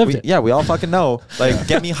know. We lived it. Yeah, we all fucking know. Like,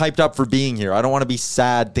 get me hyped up for being here. I don't want to be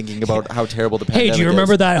sad thinking about how terrible the pandemic is. Hey, do you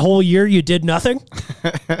remember that whole year you did nothing?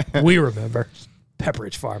 We remember.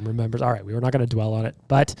 Pepperidge Farm remembers. All right, we were not going to dwell on it.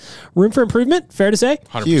 But room for improvement, fair to say?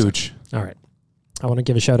 100%. Huge. All right. I want to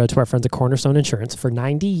give a shout out to our friends at Cornerstone Insurance. For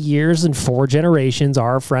 90 years and 4 generations,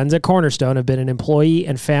 our friends at Cornerstone have been an employee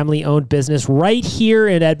and family-owned business right here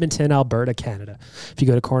in Edmonton, Alberta, Canada. If you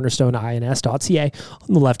go to cornerstoneins.ca,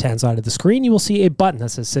 on the left-hand side of the screen, you will see a button that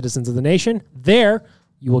says Citizens of the Nation. There,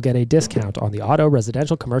 you will get a discount on the auto,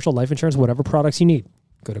 residential, commercial, life insurance, whatever products you need.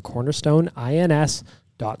 Go to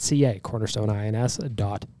cornerstoneins.ca.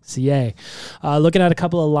 cornerstoneins.ca. Looking at a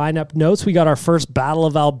couple of lineup notes, we got our first Battle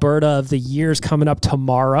of Alberta of the years coming up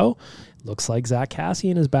tomorrow. Looks like Zach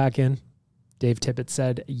Kassian is back in. Dave Tippett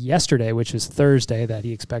said yesterday, which is Thursday, that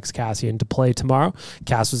he expects Kassian to play tomorrow.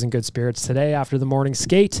 Cass was in good spirits today after the morning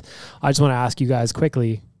skate. I just want to ask you guys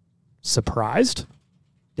quickly, surprised?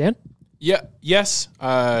 Dan? Yeah. Yes.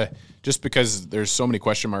 Just because there's so many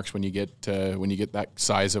question marks when you get that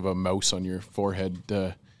size of a mouse on your forehead.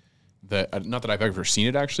 Not that I've ever seen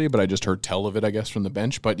it actually, but I just heard tell of it, I guess, from the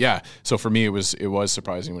bench. But yeah, so for me, it was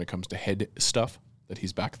surprising when it comes to head stuff that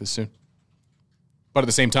he's back this soon. But at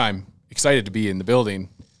the same time, excited to be in the building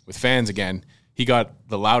with fans again. He got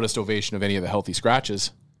the loudest ovation of any of the healthy scratches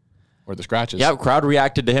or the scratches. Yeah, crowd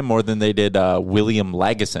reacted to him more than they did William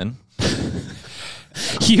Lagesson.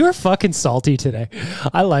 You're fucking salty today.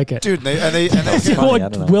 I like it. Dude, they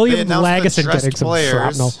William Lagesson getting some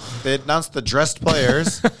shrapnel. They announced the dressed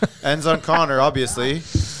players. Ends on Connor, obviously.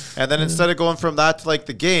 And then instead of going from that to, like,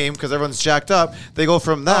 the game, because everyone's jacked up, they go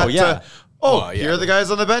from that to, here are the guys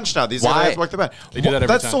on the bench now. These guys work the bench. They do that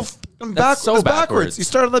every time. That's so backwards. You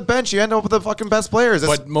start on the bench, you end up with the fucking best players.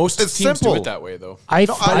 But most teams do it that way, though. I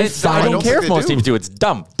don't care if most teams do. It's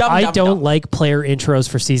dumb. I don't like player intros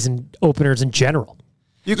for season openers in general.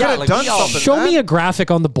 You could have done something. Show me a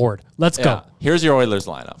graphic on the board. Let's go. Here's your Oilers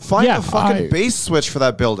lineup. Find a fucking base switch for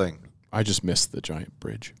that building. I just missed the giant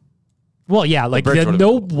bridge. Well, yeah, like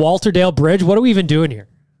no Walterdale Bridge. What are we even doing here?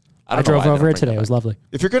 I drove over it today. It was lovely.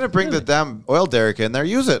 If you're going to bring the damn oil derrick in there,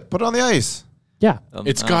 use it. Put it on the ice. Yeah.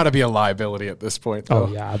 It's got to be a liability at this point, though.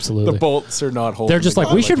 Oh, yeah, absolutely. The bolts are not holding. They're just like,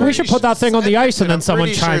 we should put that thing on the ice, and then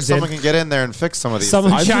someone chimes in. Someone can get in there and fix some of these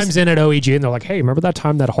Someone chimes in at OEG, and they're like, hey, remember that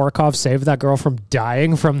time that Horkov saved that girl from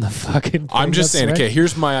dying from the fucking I'm just saying, okay,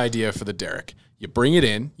 here's my idea for the derrick. You bring it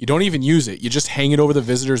in. You don't even use it. You just hang it over the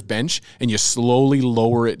visitor's bench, and you slowly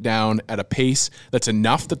lower it down at a pace that's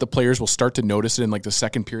enough that the players will start to notice it in, like, the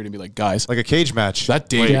second period and be like, guys. Like a cage match. Is that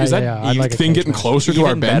thing getting closer to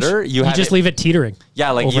our bench? Better, you just leave it teetering. Yeah,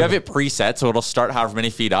 like you have it preset, so it'll start however many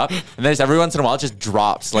feet up, and then every once in a while it just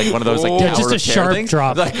drops, like one of those, like, just a sharp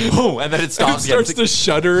drop. Like, boom, and then it stops. And it starts to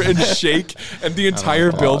shudder and shake, and the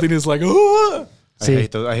entire building is like, oh. See,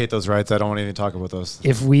 I hate those rights. I don't want to even talk about those.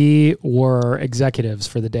 if we were executives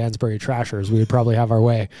for the Dansbury Trashers, we would probably have our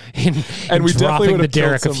way in we definitely dropping would the have killed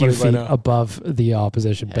Derek a few somebody by feet now. above the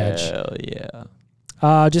opposition bench. Hell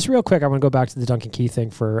yeah. Just real quick, I want to go back to the Duncan Keith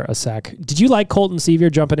thing for a sec. Did you like Colton Sevier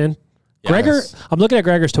jumping in? Gregor, I'm looking at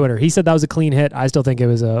Gregor's Twitter. He said that was a clean hit. I still think it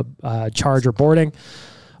was a charge or boarding.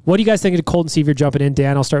 What do you guys think of Colton Sevier jumping in?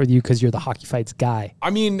 Dan, I'll start with you because you're the Hockey Fights guy. I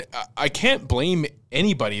mean, I can't blame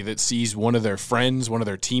anybody that sees one of their friends, one of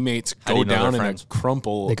their teammates How do go you know down they're in friends? a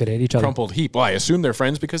crumpled, They could hate each other. crumpled heap. Well, I assume they're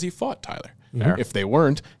friends because he fought Tyler. If they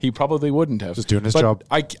weren't, he probably wouldn't have. Just doing his But job.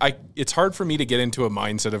 It's hard for me to get into a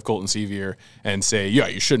mindset of Colton Sevier and say, yeah,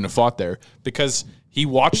 you shouldn't have fought there, because he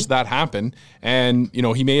watched that happen, and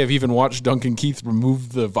he may have even watched Duncan Keith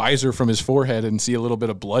remove the visor from his forehead and see a little bit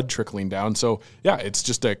of blood trickling down. So yeah, it's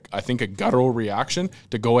just I think a guttural reaction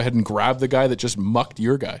to go ahead and grab the guy that just mucked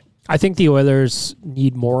your guy. I think the Oilers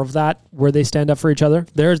need more of that where they stand up for each other.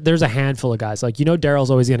 There's a handful of guys. Like,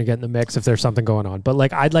 Daryl's always going to get in the mix if there's something going on.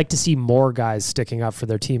 But, I'd like to see more guys sticking up for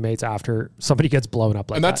their teammates after somebody gets blown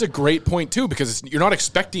up like that. And that's a great point, too, because you're not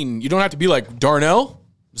expecting – you don't have to be like, Darnell,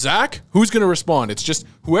 Zach, who's going to respond? It's just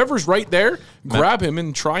whoever's right there, grab him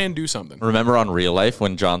and try and do something. Remember on Real Life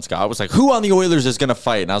when John Scott was like, who on the Oilers is going to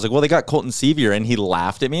fight? And I was like, well, they got Colton Sevier. And he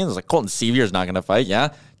laughed at me and was like, Colton Sevier's not going to fight.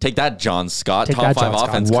 Yeah. Take that, John Scott. Take Top that, 5 John Scott.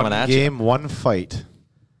 offense One coming at you. game, one fight.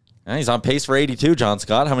 Yeah, he's on pace for 82, John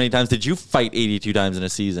Scott. How many times did you fight 82 times in a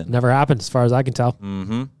season? Never happened as far as I can tell.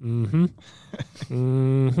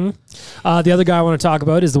 The other guy I want to talk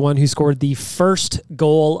about is the one who scored the first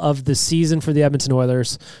goal of the season for the Edmonton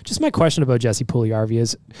Oilers. Just my question about Jesse Puljujarvi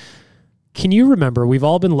is, can you remember, we've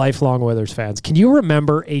all been lifelong Oilers fans, can you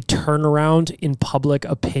remember a turnaround in public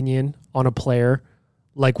opinion on a player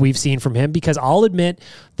like we've seen from him? Because I'll admit,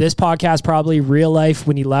 this podcast, probably Real Life,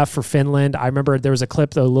 when he left for Finland, I remember there was a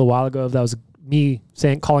clip a little while ago that was me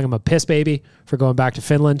calling him a piss baby for going back to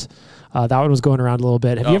Finland. That one was going around a little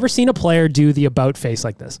bit. Have you ever seen a player do the about face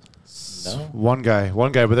like this? No. One guy,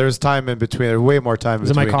 but there's time in between. There's way more time in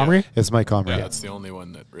Is it between. Mike Comrie? It's Mike Comrie. Yeah, that's the only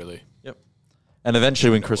one that really... Yep. And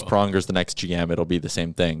eventually when Chris Pronger's the next GM, it'll be the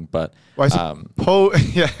same thing. But Well, I suppose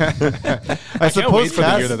wait for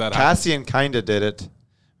the year that happens. Cassian kind of did it.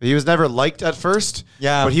 He was never liked at first.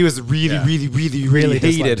 Yeah. But he was really hated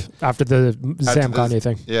disliked after the Sam after Gagne this-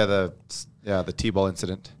 thing. Yeah, the T-ball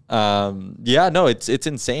incident. it's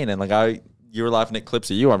insane. And you were laughing at clips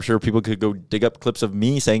of you. I'm sure people could go dig up clips of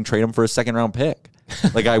me saying trade him for a second round pick.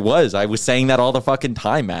 I was saying that all the fucking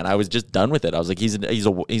time, man. I was just done with it. I was like, he's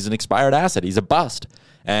an expired asset. He's a bust.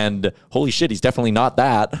 And holy shit, he's definitely not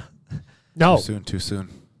that. No. Too soon.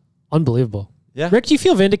 Unbelievable. Yeah. Rick, do you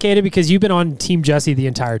feel vindicated because you've been on Team Jesse the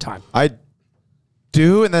entire time? I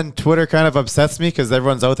do, and then Twitter kind of upsets me because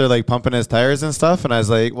everyone's out there pumping his tires and stuff, and I was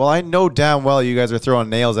like, well, I know damn well you guys are throwing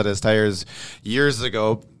nails at his tires years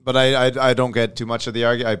ago, but I don't get too much of the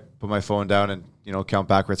argument. I put my phone down and count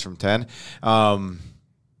backwards from 10. I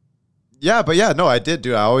did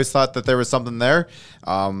do it. I always thought that there was something there.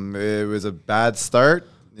 It was a bad start.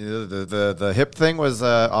 The hip thing was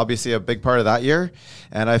obviously a big part of that year,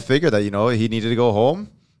 and I figured that he needed to go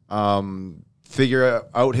home, figure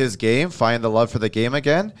out his game, find the love for the game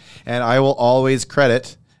again, and I will always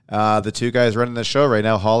credit the two guys running the show right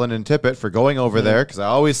now, Holland and Tippett, for going over there, because I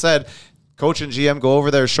always said, coach and GM, go over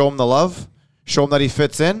there, show him the love, show him that he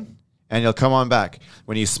fits in, and he'll come on back.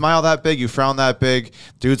 When you smile that big, you frown that big.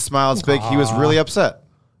 Dude smiles big. He was really upset.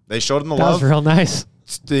 They showed him the That love. was real nice.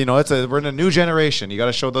 We're in a new generation. You got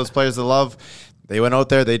to show those players the love. They went out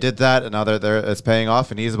there, they did that, and now it's paying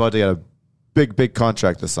off. And he's about to get a big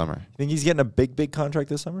contract this summer. You think he's getting a big contract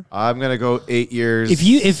this summer? I'm gonna go 8 years.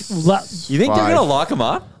 You think they're gonna lock him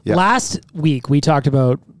up? Yeah. Last week we talked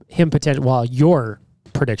about him potential. Well, your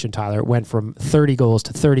prediction, Tyler, went from 30 goals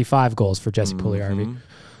to 35 goals for Jesse Puljujarvi.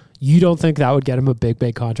 You don't think that would get him a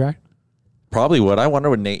big contract? Probably would. I wonder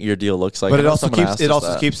what an 8-year deal looks like. But I it know also someone keeps asked us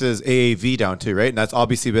that. keeps his AAV down too, right? And that's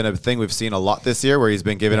obviously been a thing we've seen a lot this year, where he's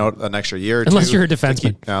been giving out an extra year or Unless two you're a to defenseman.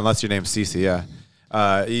 keep- unless your name's Cece,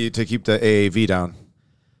 to keep the AAV down.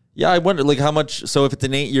 Yeah, I wonder how much. So if it's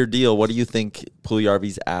an 8-year deal, what do you think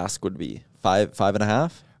Puljujarvi's ask would be?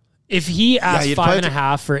 5.5? If he asked you'd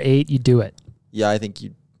 5.5 for 8, you do it. Yeah, I think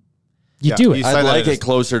you. You do it. you I'd sign that like as- it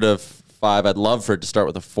closer to 5. I'd love for it to start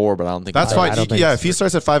with a 4, but I don't think That's I- fine. I don't think Yeah, so. if he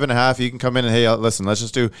starts at 5.5, you can come in and, hey, listen, let's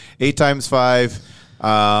just do 8 times 5.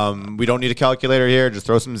 We don't need a calculator here. Just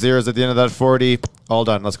throw some zeros at the end of that 40. All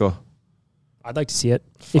done. Let's go. I'd like to see it.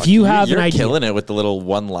 If you have you're an idea. killing it with the little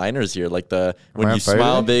one-liners here, like the when Am I you fighting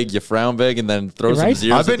smile it? big, you frown big, and then throw some Right?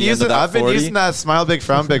 zeros. I've been at the end of that using 40. that smile big,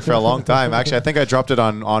 frown big for a long time. Actually, I think I dropped it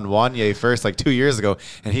on Wanye first, like 2 years ago,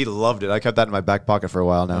 and he loved it. I kept that in my back pocket for a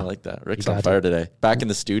while I now. like that. Rick's got on fire today. Back in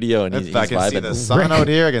the studio, and he's I can see vibing. the sun out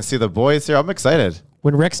here. I can see the boys here. I'm excited.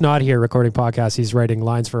 When Rick's not here recording podcasts, he's writing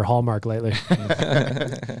lines for Hallmark lately.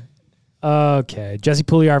 Okay. Jesse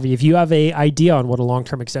Pugliarvi, if you have a idea on what a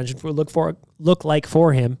long-term extension would look like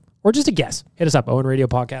for him, or just a guess, hit us up, Owen Radio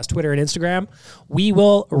Podcast, Twitter and Instagram. We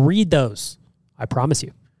will read those. I promise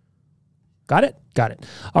you. Got it? Got it.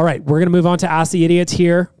 All right. We're going to move on to Ask the Idiots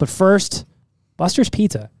here. But first, Buster's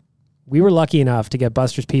Pizza. We were lucky enough to get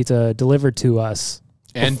Buster's Pizza delivered to us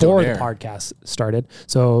And before the Donair. podcast started.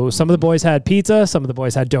 So some of the boys had pizza. Some of the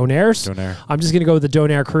boys had Donairs. Donair. I'm just going to go with the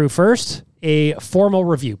Donair crew first. A formal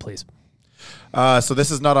review, please. So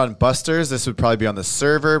this is not on Buster's. This would probably be on the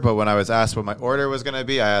server. But when I was asked what my order was going to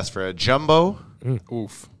be, I asked for a jumbo.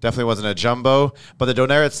 Oof. Definitely wasn't a jumbo. But the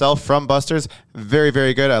donair itself from Buster's, very,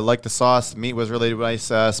 very good. I like the sauce. Meat was really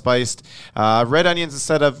nice, spiced. Red onions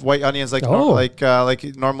instead of white onions like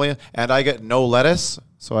normally. And I get no lettuce.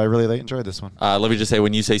 So I really enjoyed this one. Let me just say,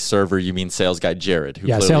 when you say server, you mean sales guy Jared, who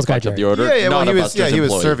clearly sales guy fucked up the Jared. order. Yeah, not well, a he was, Buster's he was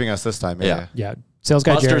employee. serving us this time. Yeah. Yeah. Sales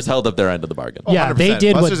guy Buster's Jared. held up their end of the bargain. Yeah, they 100%.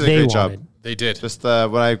 did Buster's what did a they great job. wanted. They did. Just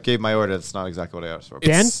when I gave my order, it's not exactly what I asked for.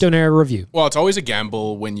 Dan, It's- Donair review. Well, it's always a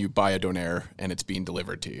gamble when you buy a Donair and it's being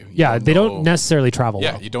delivered to you. Yeah, they know- don't necessarily travel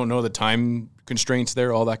Yeah, well. you don't know the time constraints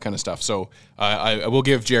there, all that kind of stuff. So I will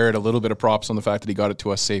give Jared a little bit of props on the fact that he got it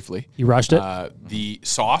to us safely. You rushed it? The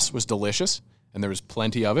sauce was delicious, and there was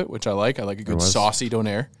plenty of it, which I like. I like a good saucy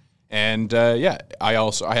Donair. And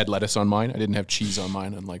I had lettuce on mine. I didn't have cheese on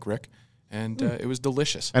mine, unlike Rick. And it was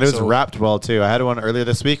delicious. And it was So- wrapped well, too. I had one earlier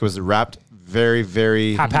this week. It was wrapped very,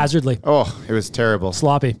 very... Haphazardly. Oh, it was terrible.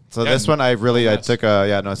 Sloppy. So this one, I took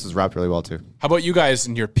a... this is wrapped really well, too. How about you guys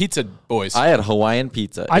and your pizza boys? I had Hawaiian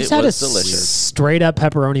pizza. I just it had was a delicious. straight up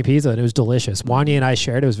pepperoni pizza, and it was delicious. Wanya and I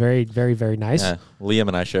shared. It was very, very, very nice. Yeah, Liam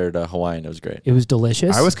and I shared Hawaiian. It was great. It was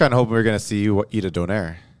delicious. I was kind of hoping we were going to see you eat a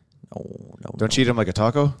donair. No. Don't you eat them like a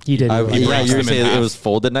taco? He did. Yeah, breaks you were them in saying half. it was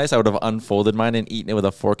folded nice. I would have unfolded mine and eaten it with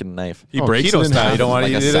a fork and knife. he breaks keto it in style. half. You don't want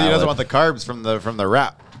Like a he doesn't salad. want the carbs from the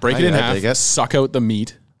wrap. break it in I half, dig it. suck out the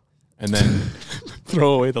meat, and then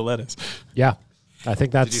throw away the lettuce. Yeah. I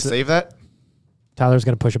think Did you that's save that? Tyler's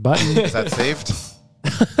going to push a button. Is that saved?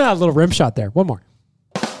 A little rim shot there. One more.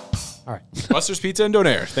 All right. Buster's Pizza and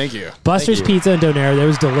Donair. Thank you. Buster's Pizza and Donair. That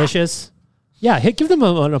was delicious. Yeah, give them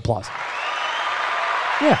an applause.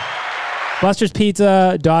 Yeah. Buster's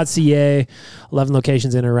Pizza.ca, 11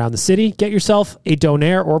 locations in and around the city. Get yourself a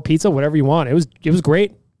Donair or pizza, whatever you want. It was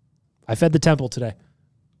great. I fed the temple today.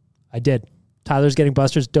 I did. Tyler's getting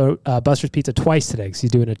Buster's Pizza twice today because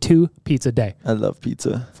he's doing a 2 pizza day I love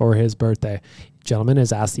pizza. for his birthday. Gentlemen,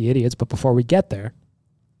 has Ask the Idiots, but before we get there,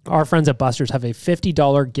 our friends at Buster's have a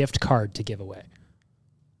 $50 gift card to give away.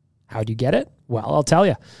 How do you get it? Well, I'll tell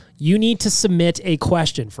you. You need to submit a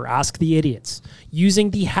question for Ask the Idiots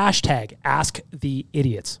using the hashtag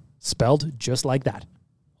 #AskTheIdiots, spelled just like that.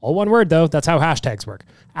 All one word, though. That's how hashtags work.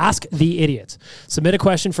 Ask the Idiots. Submit a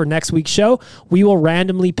question for next week's show. We will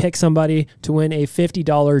randomly pick somebody to win a $50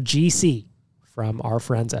 GC from our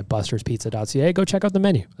friends at busterspizza.ca. Go check out the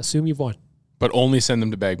menu. Assume you've won. But only send them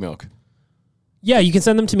to Bag Milk. Yeah, you can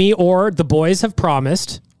send them to me, or the boys have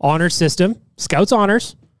promised, honor system, Scouts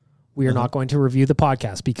Honors. We are not going to review the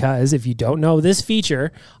podcast because if you don't know this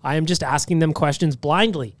feature, I am just asking them questions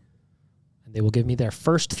blindly. And they will give me their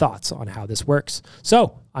first thoughts on how this works.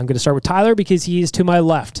 So I'm going to start with Tyler because he is to my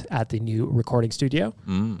left at the new recording studio.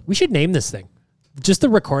 We should name this thing. Just the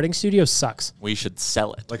recording studio sucks. We should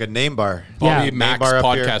sell it. Like a name bar. Yeah. Bobby Max bar up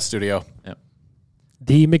Podcast here. Studio.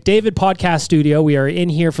 The McDavid Podcast Studio. We are in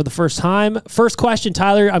here for the first time. First question,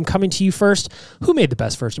 Tyler. I'm coming to you first. Who made the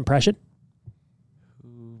best first impression?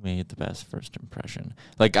 Who made the best first impression?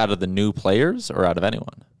 Like out of the new players or out of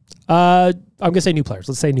anyone? I'm going to say new players.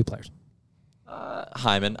 Let's say new players.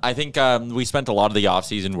 Hyman. I think we spent a lot of the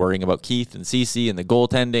offseason worrying about Keith and Cece and the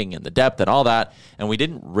goaltending and the depth and all that, and we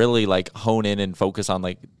didn't really hone in and focus on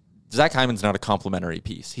Zach Hyman's not a complimentary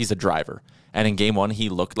piece. He's a driver. And in game one, he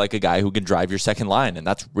looked like a guy who can drive your second line, and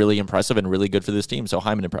that's really impressive and really good for this team. So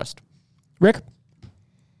Hyman impressed. Rick?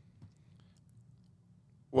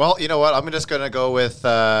 Well, you know what? I'm just going to go with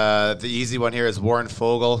the easy one here is Warren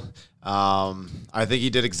Fogle. I think he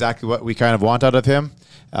did exactly what we kind of want out of him.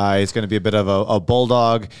 He's going to be a bit of a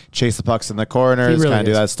bulldog, chase the pucks in the corners, He really kind of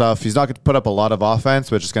do is. that stuff. He's not going to put up a lot of offense,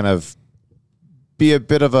 but just kind of be a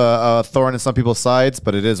bit of a thorn in some people's sides,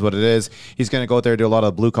 but it is what it is. He's going to go out there and do a lot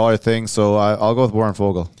of blue collar things. So I'll go with Warren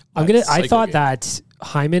Fogle. I thought that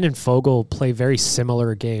Hyman and Fogle play very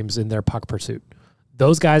similar games in their puck pursuit.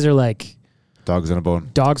 Those guys are like dogs on a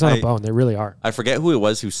bone. Dogs on a bone. They really are. I forget who it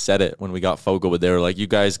was who said it when we got Fogle, but they were like, you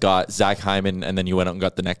guys got Zach Hyman, and then you went out and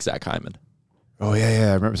got the next Zach Hyman. Oh,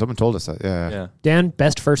 yeah. I remember someone told us that. Yeah. Dan,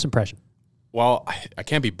 best first impression. Well, I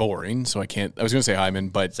can't be boring, so I can't. I was going to say Hyman,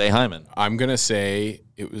 but say Hyman. I'm going to say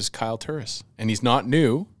it was Kyle Turris. And he's not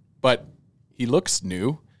new, but he looks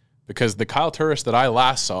new because the Kyle Turris that I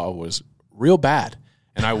last saw was real bad.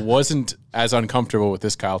 And I wasn't as uncomfortable with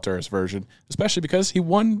this Kyle Turris version, especially because he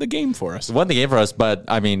won the game for us. He won the game for us, but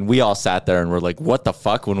I mean, we all sat there and were like, what the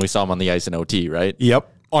fuck when we saw him on the ice in OT, right?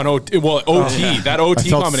 Yep. On OT, that OT I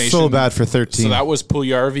felt combination. so bad for 13. So that was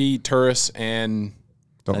Puljujarvi, Turris, and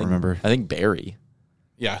Don't remember. I think Barry.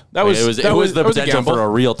 Yeah, It was the potential for a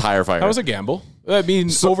real tire fire. That was a gamble. I mean,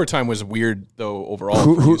 overtime was weird though overall.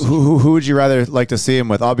 Who would you rather like to see him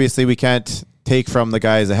with? Obviously, we can't take from the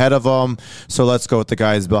guys ahead of him, so let's go with the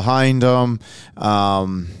guys behind him.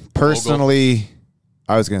 Personally,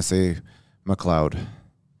 I was going to say McLeod.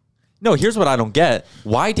 No, here's what I don't get.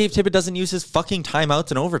 Why Dave Tippett doesn't use his fucking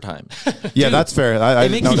timeouts in overtime. Yeah, that's fair.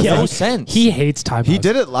 It makes no sense. He hates timeouts. He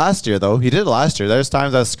did it last year, though. There's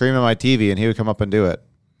times I was screaming at my TV, and he would come up and do it.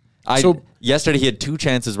 Yesterday, he had 2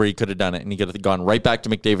 chances where he could have done it, and he could have gone right back to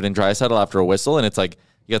McDavid and Draisaitl after a whistle, and it's like,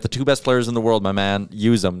 you got the 2 best players in the world, my man.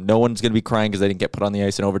 Use them. No one's going to be crying because they didn't get put on the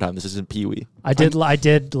ice in overtime. This isn't Pee-wee. I did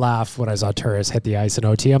laugh when I saw Turris hit the ice in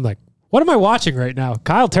OT. I'm like, what am I watching right now?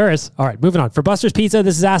 Kyle Turris. All right, moving on. For Buster's Pizza,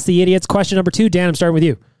 this is Ask the Idiots. Question number 2. Dan, I'm starting with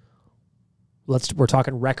you. We're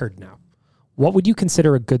talking record now. What would you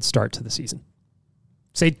consider a good start to the season?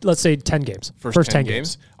 Let's say 10 games. First 10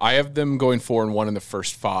 games. I have them going 4-1 in the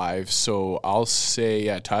first 5. So I'll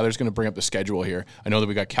say, Tyler's going to bring up the schedule here. I know that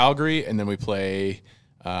we got Calgary, and then we play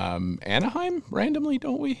Anaheim randomly,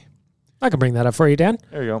 don't we? I can bring that up for you, Dan.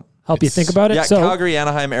 There you go. Help you think about it. Yeah, Calgary,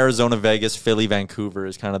 Anaheim, Arizona, Vegas, Philly, Vancouver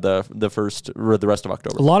is kind of the rest of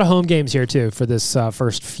October. A lot of home games here, too, for this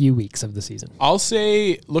first few weeks of the season. I'll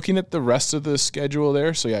say, looking at the rest of the schedule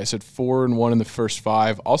there, so I said 4-1 in the first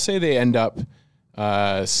 5. I'll say they end up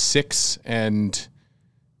 6-3-1.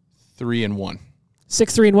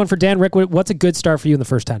 6-3-1 for Dan. Rick, what's a good start for you in the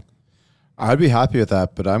first 10? I'd be happy with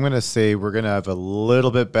that, but I'm going to say we're going to have a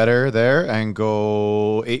little bit better there and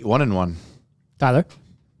go 8-1-1. Tyler?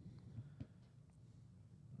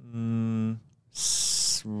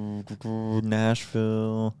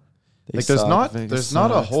 Nashville. There's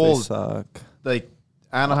not a whole like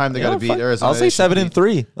Anaheim. They got to beat Arizona. I'll say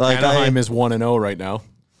 7-3. Anaheim is 1-0 right now.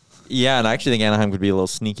 Yeah, and I actually think Anaheim could be a little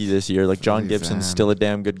sneaky this year. Like John Gibson's still a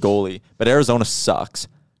damn good goalie, but Arizona sucks.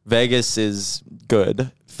 Vegas is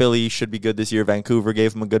good. Philly should be good this year. Vancouver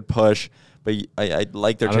gave them a good push, but I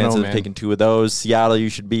like their chances of taking 2 of those. Seattle, you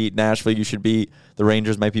should beat. Nashville, you should beat. The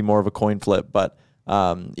Rangers might be more of a coin flip, but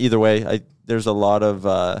either way, there's a lot of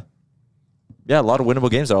winnable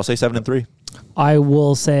games there. I'll say 7-3. I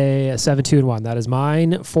will say 7-2-1. That is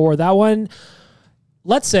mine for that one.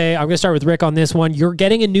 Let's say I'm going to start with Rick on this one. You're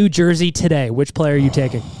getting a new jersey today. Which player are you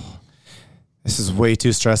taking? This is way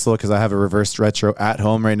too stressful because I have a reversed retro at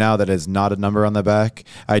home right now that is not a number on the back.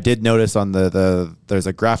 I did notice on there's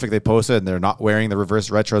a graphic they posted and they're not wearing the reverse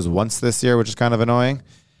retros once this year, which is kind of annoying.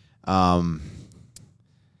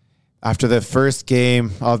 After the first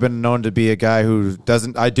game, I've been known to be a guy who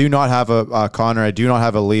doesn't. I do not have a Connor. I do not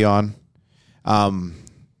have a Leon. I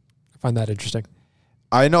find that interesting.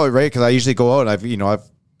 I know, right? Because I usually go out and I've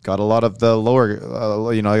got a lot of the lower,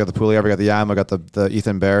 I got the Puljujarvi, I got the Yam, I got the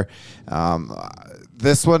Ethan Bear.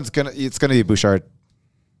 This one's gonna be Bouchard.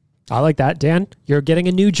 I like that. Dan, you're getting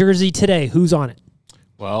a new jersey today. Who's on it?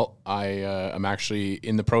 Well, I'm actually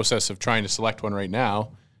in the process of trying to select one right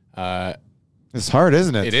now. It's hard,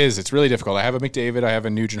 isn't it? It is. It's really difficult. I have a McDavid, I have a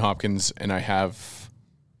Nugent Hopkins, and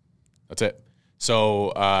that's it.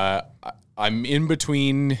 So I'm in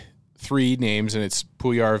between 3 names, and it's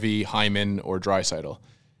Puljujarvi, Hyman, or Draisaitl.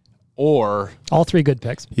 Or all 3 good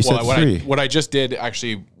picks. You said 3. What I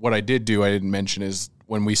did do, I didn't mention, is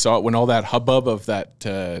when all that hubbub of that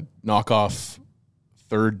knockoff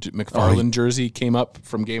third McFarland jersey came up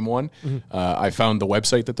from game 1, I found the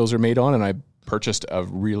website that those are made on, and I purchased a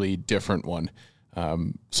really different one.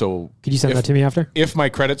 So could you send that to me after? If my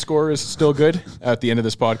credit score is still good at the end of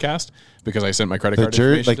this podcast, because I sent my credit card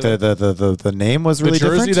information. The name was really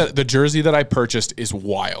different. The jersey that I purchased is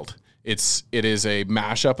wild. It is a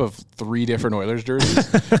mashup of 3 different Oilers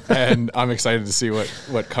jerseys, and I'm excited to see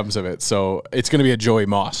what comes of it. So it's going to be a Joey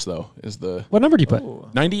Moss though. What number do you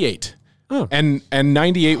put? 98. And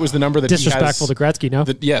 98 was the number that Disrespectful he to has. Gretzky, no?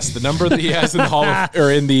 Yes, the number that he has in the Hall of,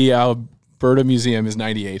 or in the Alberta Museum is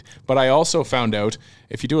 98. But I also found out,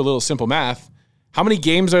 if you do a little simple math, how many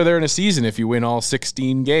games are there in a season if you win all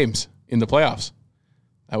 16 games in the playoffs?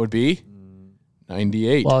 That would be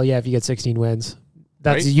 98. Well, yeah, if you get 16 wins,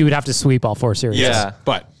 that's Right? you would have to sweep all 4 series. Yeah.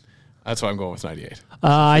 But that's why I'm going with 98.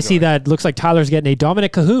 I see that. Looks like Tyler's getting a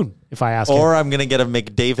Dominic Cahoon, if I ask him. Or I'm going to get a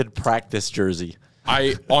McDavid practice jersey.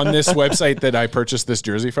 On this website that I purchased this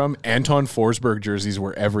jersey from, Anton Forsberg jerseys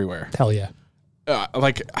were everywhere. Hell yeah.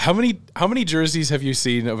 Like how many jerseys have you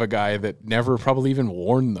seen of a guy that never probably even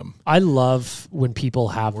worn them? I love when people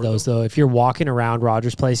have those, though. If you're walking around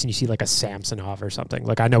Rogers Place and you see like a Samsonov or something,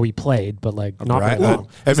 like I know he played, but like not Brian, very long.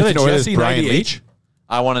 Edmonton that Oilers, Jesse Brian 98? Leach.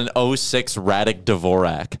 I want an 06 Radek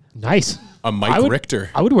Dvorak. Nice. A Mike Richter.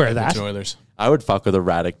 I would wear that. Edmonton Oilers. I would fuck with a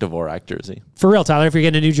Radek Dvorak jersey. For real, Tyler, if you're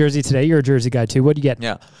getting a new jersey today, you're a jersey guy too. What do you get?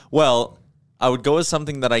 Yeah. Well, I would go with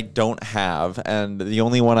something that I don't have, and the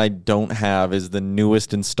only one I don't have is the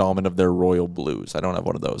newest installment of their Royal Blues. I don't have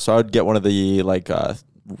one of those. So I would get one of the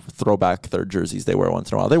throwback third jerseys they wear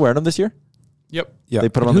once in a while. They wearing them this year? Yep. Yeah. They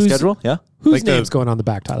put them on the Who's- schedule? Yeah. Whose Like the- name's going on the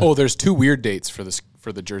back, Tyler? Oh, there's 2 weird dates for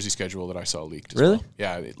the jersey schedule that I saw leaked. As Really? Well.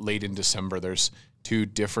 Yeah, late in December. There's 2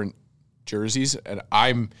 different jerseys, and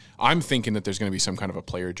I'm thinking that there's going to be some kind of a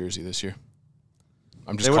player jersey this year.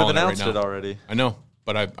 I'm just They would have calling it right announced now. it already. I know,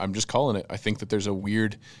 but I'm just calling it. I think that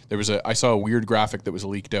I saw a weird graphic that was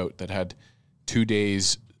leaked out that had 2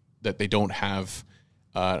 days that they don't have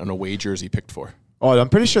an away jersey picked for. Oh, I'm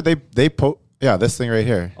pretty sure they this thing right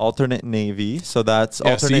here. Alternate navy. So that's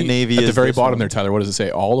Yeah, alternate see, navy at is the very this bottom one. there, Tyler. What does it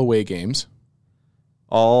say? All away games.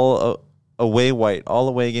 All away white. All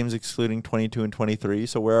away games excluding 22 and 23.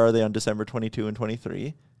 So where are they on December 22 and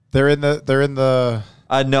 23? They're in the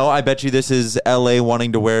No, I bet you this is LA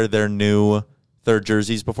wanting to wear their new third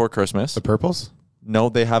jerseys before Christmas. purples. No,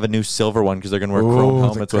 they have a new silver one because they're going to wear chrome the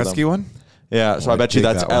helmets with them. Gretzky one. Yeah, so I I'd bet you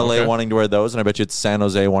take that's that one. LA Okay. wanting to wear those, and I bet you it's San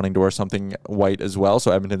Jose wanting to wear something white as well.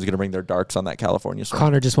 So Edmonton's going to bring their darks on that California swing.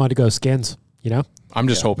 Connor just wanted to go skins, you know? I'm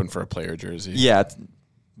just hoping for a player jersey. Yeah,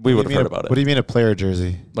 we would have heard about What do it. you mean a player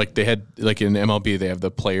jersey? Like they had, like in MLB, they have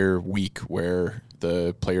the player week where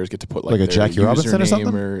the players get to put like Like a their Jackie Robinson or username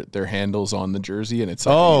something? or their handles on the jersey, and it's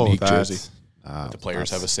like a unique jersey. The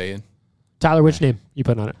players have a say in. Tyler, which name you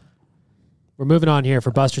putting on it? We're moving on here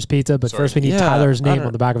for Buster's Pizza, but Sorry. first we need Yeah, Tyler's I name don't-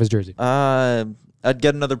 on the back of his jersey. I'd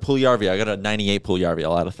get another Puljujarvi. I got a 98 Puljujarvi.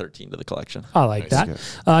 I'll add a 13 to the collection. I like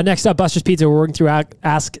Nice. that. Next up, Buster's Pizza. We're working through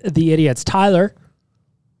Ask the Idiots. Tyler,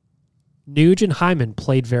 Nuge and Hyman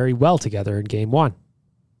played very well together in game 1.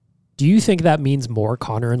 Do you think that means more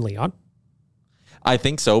Connor and Leon? I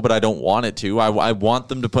think so, but I don't want it to. I want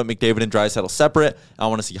them to put McDavid and Draisaitl separate. I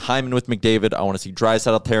want to see Hyman with McDavid. I want to see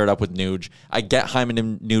Draisaitl tear it up with Nuge. I get Hyman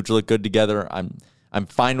and Nuge look good together. I'm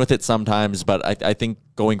fine with it sometimes, but I think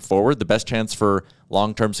going forward, the best chance for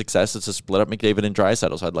long-term success is to split up McDavid and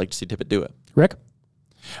Draisaitl, so I'd like to see Tippett do it. Rick?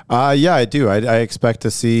 Yeah, I do. I expect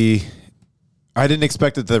to see. I didn't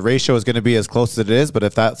expect that the ratio is going to be as close as it is, but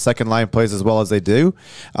if that second line plays as well as they do,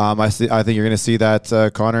 I think you're going to see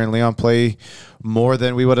that Connor and Leon play more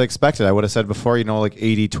than we would have expected. I would have said before, like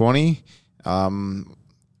 80-20.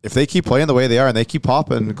 If they keep playing the way they are and they keep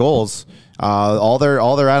popping goals, all their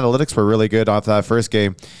analytics were really good off that first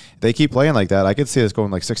game. They keep playing like that. I could see this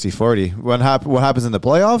going like 60-40. What happens in the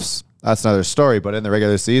playoffs? That's another story. But in the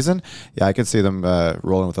regular season, yeah, I could see them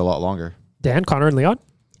rolling with a lot longer. Dan, Connor, and Leon?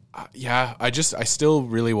 Yeah, I still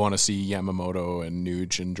really want to see Yamamoto and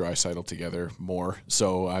Nuge and Draisaitl together more.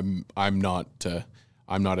 So I'm not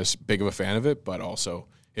as big of a fan of it, but also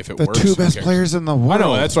if it The works, two who best cares? players in the world. I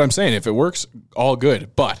know, that's what I'm saying. If it works, all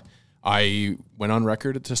good. But I went on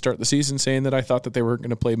record to start the season saying that I thought that they were going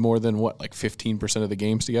to play more than 15% of the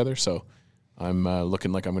games together. So I'm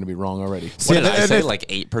looking like I'm going to be wrong already. What did I and say, if- like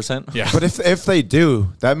 8%? Yeah. But if they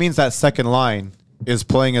do, that means that second line is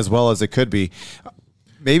playing as well as it could be.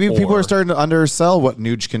 Maybe people are starting to undersell what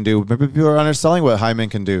Nuge can do. Maybe people are underselling what Hyman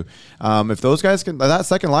can do. If those guys can, that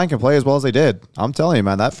second line can play as well as they did. I'm telling you,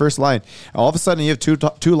 man, that first line, all of a sudden you have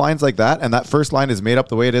two lines like that, and that first line is made up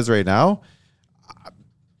the way it is right now.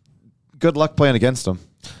 Good luck playing against them.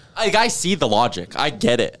 I see the logic. I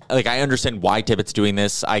get it. Like, I understand why Tippett's doing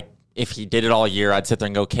this. If he did it all year, I'd sit there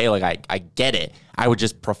and go, okay, I get it. I would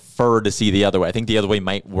just prefer to see the other way. I think the other way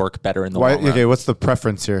might work better in the long run. Okay, what's the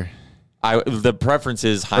preference here? The preference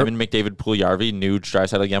is Hyman, McDavid, Puljujarvi, Nuge,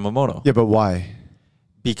 Draisaitl, Yamamoto. Yeah, but why?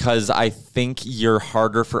 Because I think you're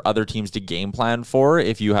harder for other teams to game plan for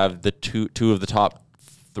if you have the two of the top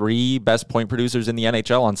 3 best point producers in the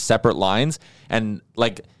NHL on separate lines. And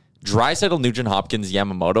Draisaitl, Nugent Hopkins,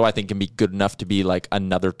 Yamamoto, I think can be good enough to be like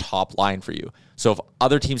another top line for you. So if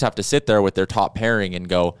other teams have to sit there with their top pairing and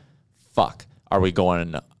go, fuck, are we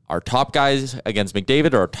going our top guys against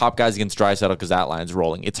McDavid or our top guys against Draisaitl because that line's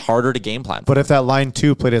rolling? It's harder to game plan. But if that line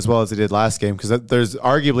 2 played as well as they did last game, because there's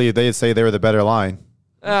arguably they say they were the better line.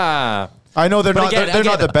 I know they're not. They're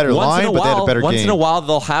not the better line, but they had a better game. Once in a while,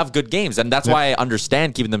 they'll have good games, and that's why I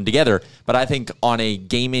understand keeping them together. But I think on a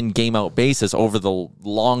game-in, game-out basis over the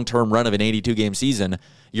long-term run of an 82-game season,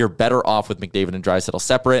 you're better off with McDavid and Draisaitl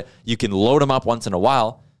separate. You can load them up once in a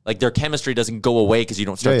while. Like, their chemistry doesn't go away because you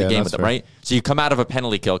don't start the game with them, right? So you come out of a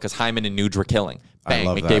penalty kill because Hyman and Nuge were killing. Bang,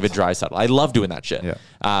 McDavid, Draisaitl. I love doing that shit. Yeah.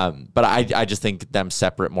 But I just think them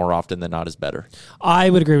separate more often than not is better. I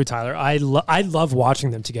would agree with Tyler. I love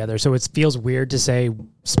watching them together. So it feels weird to say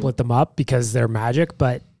split them up because they're magic,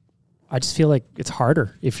 but I just feel like it's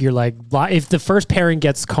harder. If you're like, if the first pairing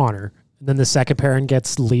gets Connor, and then the second pairing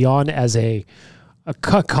gets Leon as a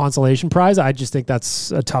consolation prize, I just think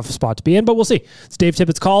that's a tough spot to be in, but we'll see. It's Dave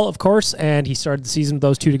Tippett's call, of course, and he started the season with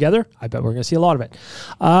those two together. I bet we're going to see a lot of it.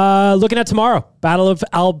 Looking at tomorrow, Battle of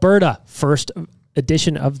Alberta, first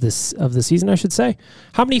edition of the season, I should say.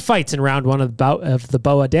 How many fights in round one of the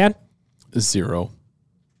BOA, Dan? 0.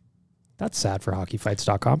 That's sad for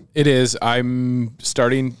hockeyfights.com. It is. I've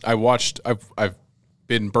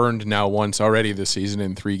been burned now once already this season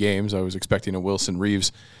in 3 games. I was expecting a Wilson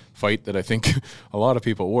Reeves fight that I think a lot of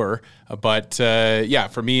people were, but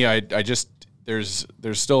for me, I just there's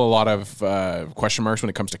still a lot of question marks when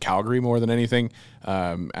it comes to Calgary more than anything,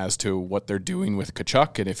 as to what they're doing with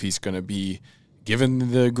Tkachuk and if he's going to be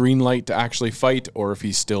given the green light to actually fight or if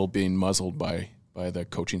he's still being muzzled by the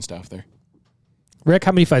coaching staff there. Rick,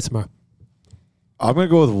 how many fights tomorrow? I'm going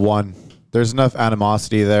to go with 1. There's enough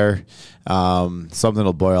animosity there. Something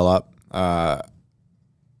will boil up.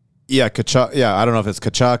 Tkachuk. Yeah, I don't know if it's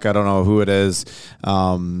Tkachuk. I don't know who it is.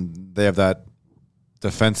 They have that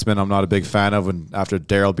defenseman I'm not a big fan of. When after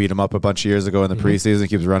Daryl beat him up a bunch of years ago in the preseason, he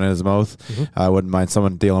keeps running his mouth. I wouldn't mind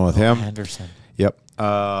someone dealing with him. Henderson. Yep.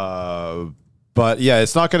 But yeah,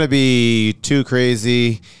 it's not going to be too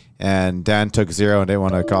crazy. And Dan took 0 and didn't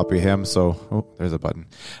want to copy him. So, there's a button.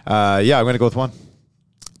 I'm going to go with 1.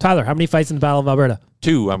 Tyler, how many fights in the Battle of Alberta?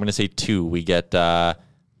 2. I'm going to say 2. We get,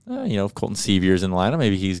 if Colton Seavier's in the lineup,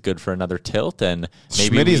 maybe he's good for another tilt. And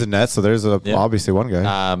maybe Schmitty's in net, so there's obviously one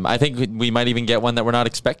guy. I think we might even get one that we're not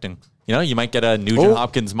expecting. You might get a Nugent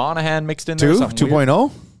Hopkins Monahan mixed in there.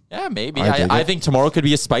 2.0? Yeah, maybe. I think tomorrow could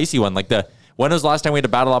be a spicy one. Like when was the last time we had a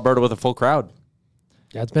Battle Alberta with a full crowd?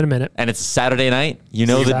 Yeah, it's been a minute. And it's Saturday night.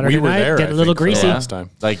 That we were there. Getting a little greasy last time.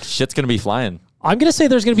 Like shit's going to be flying. I'm going to say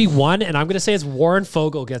there's going to be 1, and I'm going to say it's Warren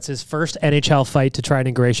Fogle gets his first NHL fight to try and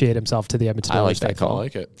ingratiate himself to the Edmonton Oilers. I like that call. I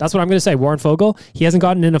like it. That's what I'm going to say. Warren Fogle, he hasn't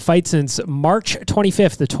gotten in a fight since March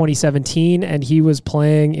 25th of 2017, and he was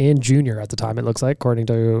playing in junior at the time, it looks like, according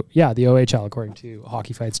to, the OHL, according to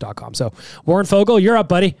hockeyfights.com. So, Warren Fogle, you're up,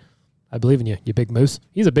 buddy. I believe in you, you big moose.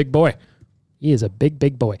 He's a big boy. He is a big,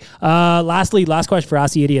 big boy. Lastly, last question for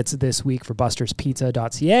Ask the Idiots this week for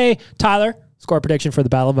busterspizza.ca. Tyler, score prediction for the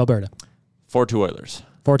Battle of Alberta. 4-2 Oilers.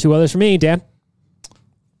 4-2 Oilers for me. Dan?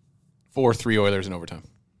 4-3 Oilers in overtime.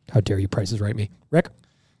 How dare you prices right me. Rick?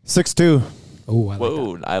 6-2. Oh, I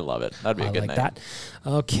like that. I love it. That'd be a good night. That.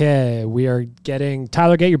 Okay, we are getting...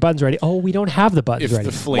 Tyler, get your buttons ready. Oh, we don't have the buttons ready.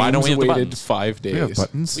 If the Flames Why don't we have the waited buttons? 5 days. We have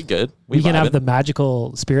buttons. We good. We can have the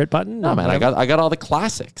magical spirit button. No, man, I got all the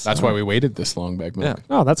classics. That's why we waited this long, Bag Milk. Yeah.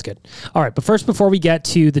 Oh, that's good. All right, but first, before we get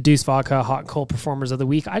to the Deuce Vodka Hot and Cold Performers of the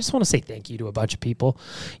Week, I just want to say thank you to a bunch of people.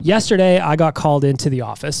 Yesterday, I got called into the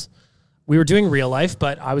office. We were doing real life,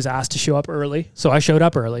 but I was asked to show up early, so I showed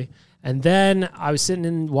up early. And then I was sitting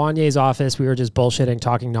in Wanye's office. We were just bullshitting,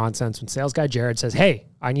 talking nonsense when sales guy Jared says, "Hey,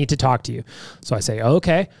 I need to talk to you." So I say,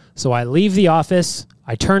 "Okay." So I leave the office.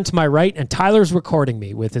 I turn to my right, and Tyler's recording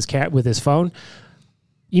me with his phone.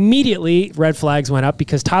 Immediately, red flags went up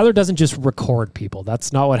because Tyler doesn't just record people.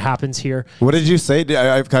 That's not what happens here. What did you say?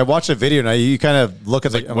 I watched a video now. You kind of look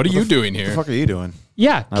at what are you doing here? What the fuck are you doing?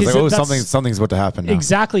 Yeah. I was like, something's about to happen now.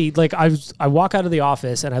 Exactly. Like I walk out of the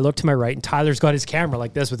office and I look to my right and Tyler's got his camera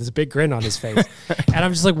like this with his big grin on his face. And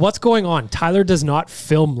I'm just like, what's going on? Tyler does not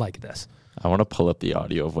film like this. I want to pull up the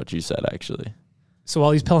audio of what you said, actually. So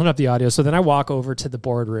while he's pulling up the audio, so then I walk over to the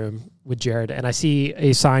boardroom with Jared and I see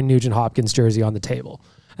a signed Nugent Hopkins jersey on the table.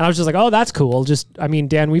 And I was just like, oh, that's cool.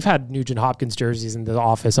 Dan, we've had Nugent Hopkins jerseys in the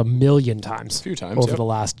office a million times. A few times. Over the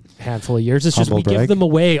last handful of years. It's just we brag. give them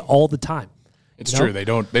away all the time. It's true. They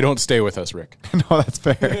don't stay with us, Rick. No, that's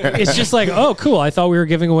fair. It's just like, oh, cool. I thought we were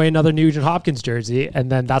giving away another Nugent Hopkins jersey.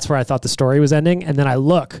 And then that's where I thought the story was ending. And then I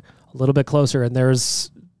look a little bit closer and there's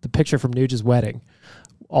the picture from Nuge's wedding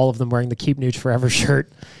all of them wearing the Keep Nooch Forever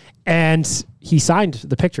shirt. And he signed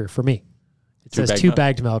the picture for me. It says two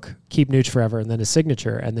bagged milk, Keep Nooch Forever, and then his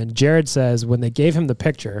signature. And then Jared says when they gave him the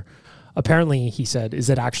picture, apparently he said, is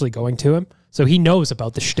it actually going to him? So he knows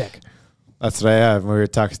about the shtick. That's what I have. When we were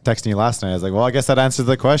texting you last night, I was like, well, I guess that answers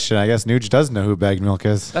the question. I guess Nooch does know who bagged milk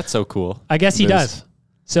is. That's so cool. I guess he does.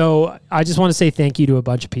 So I just want to say thank you to a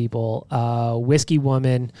bunch of people. Whiskey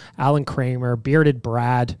Woman, Alan Kramer, Bearded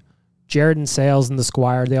Brad, Jared and Sales and the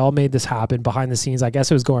Squire. They all made this happen behind the scenes. I guess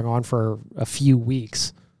it was going on for a few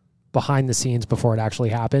weeks behind the scenes before it actually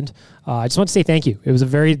happened. I just want to say thank you. It was a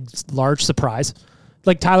very large surprise.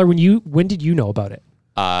 Like, Tyler, when did you know about it?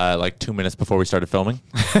 Like 2 minutes before we started filming.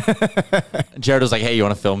 Jared was like, hey, you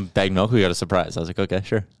want to film bagged milk? We got a surprise. I was like, okay,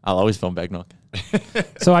 sure. I'll always film bagged milk.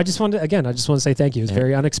 So I just want to say thank you. It was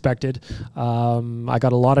very unexpected. I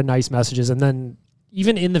got a lot of nice messages. And then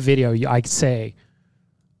even in the video, I say,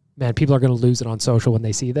 man, people are going to lose it on social when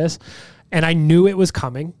they see this. And I knew it was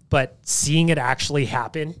coming, but seeing it actually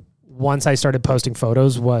happen once I started posting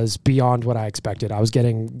photos was beyond what I expected. I was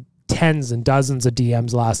getting tens and dozens of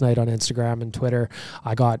DMs last night on Instagram and Twitter.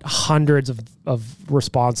 I got hundreds of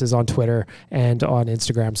responses on Twitter and on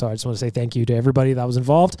Instagram. So I just want to say thank you to everybody that was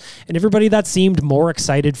involved and everybody that seemed more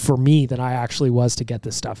excited for me than I actually was to get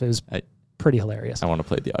this stuff. It was pretty hilarious. I want to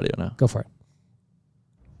play the audio now. Go for it.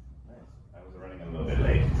 I was running a little bit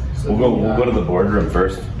late. So we'll go to the boardroom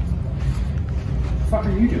first. What the fuck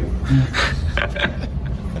are you doing?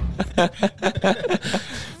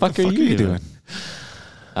 Fuck are you doing?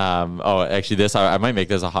 Actually, I might make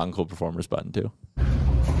this a hot and cold performers button too.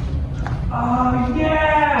 Oh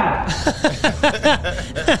yeah!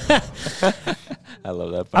 I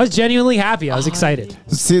love that. I was genuinely happy. I was excited.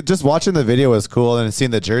 See, just watching the video was cool, and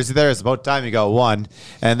seeing the jersey there, it's about time you got one.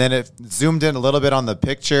 And then it zoomed in a little bit on the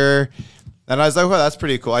picture, and I was like, "Well, that's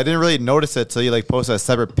pretty cool." I didn't really notice it till you like posted a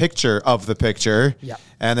separate picture of the picture. Yeah.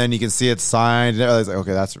 And then you can see it signed. And I was like,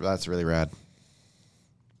 "Okay, that's really rad."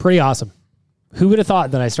 Pretty awesome. Who would have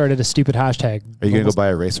thought that I started a stupid hashtag? Are you gonna go buy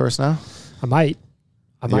a racehorse now? I might.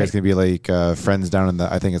 You guys gonna be like friends down in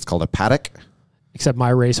I think it's called a paddock. Except my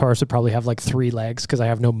racehorse would probably have like 3 legs because I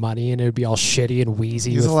have no money and it would be all shitty and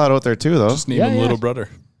wheezy. He's a lot out there too, though. Just name him Little Brother.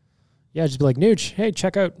 Yeah, just be like, Nooch, hey,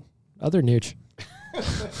 check out other Nooch.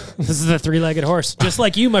 This is a 3-legged horse, just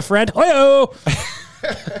like you, my friend. Hoyo!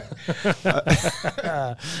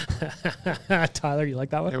 Tyler, you like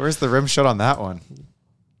that one? Hey, where's the rim shot on that one?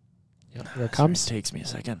 Yep, here it comes. Takes me a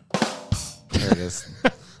second. There it is.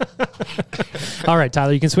 All right,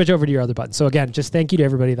 Tyler, you can switch over to your other button. So again, just thank you to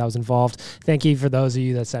everybody that was involved. Thank you for those of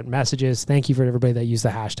you that sent messages. Thank you for everybody that used the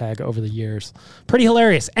hashtag over the years. Pretty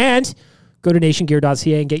hilarious. And go to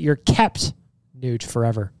nationgear.ca and get your kept Nooch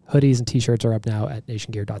Forever. Hoodies and t-shirts are up now at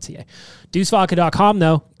nationgear.ca. DeuceVodka.com,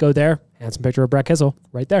 though. Go there. Handsome picture of Brett Kissel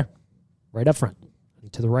right there. Right up front.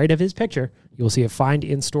 And to the right of his picture, you will see a Find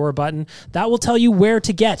In-Store button. That will tell you where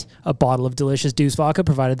to get a bottle of delicious Deuce Vodka,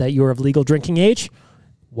 provided that you are of legal drinking age.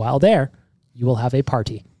 While there, you will have a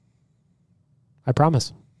party. I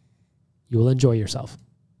promise. You will enjoy yourself.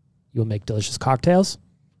 You will make delicious cocktails.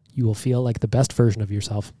 You will feel like the best version of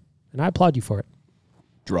yourself. And I applaud you for it.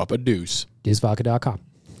 Drop a deuce. DeuceVodka.com.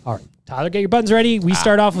 All right. Tyler, get your buttons ready. We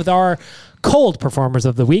start off with our cold performers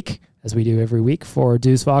of the week, as we do every week for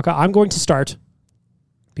Deuce Vodka. I'm going to start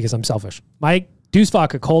because I'm selfish. My Deuce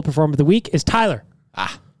Vodka cold performer of the week is Tyler.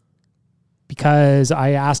 Because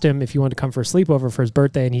I asked him if he wanted to come for a sleepover for his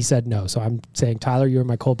birthday, and he said no. So I'm saying, Tyler, you're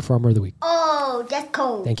my cold performer of the week. Oh, that's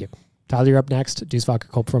cold. Thank you. Tyler, you're up next. Deuce Vodka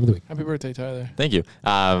cold performer of the week. Happy birthday, Tyler. Thank you.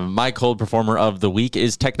 My cold performer of the week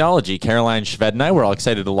is technology. Caroline Shved and I were all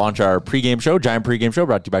excited to launch our pregame show, Giant Pregame Show,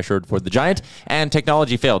 brought to you by Sherwood the Giant, and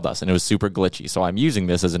technology failed us, and it was super glitchy. So I'm using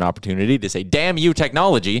this as an opportunity to say, damn you,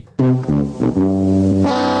 technology.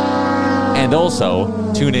 And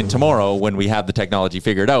also, tune in tomorrow when we have the technology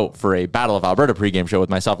figured out for a Battle of Alberta pregame show with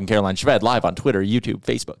myself and Caroline Shved live on Twitter, YouTube,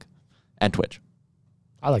 Facebook, and Twitch.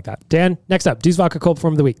 I like that. Dan, next up, Deuce Vodka cold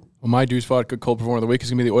performer of the week. Well, my Deuce Vodka cold performer of the week is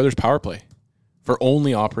going to be the Oilers power play. For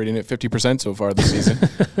only operating at 50% so far this season.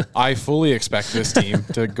 I fully expect this team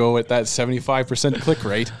to go at that 75% click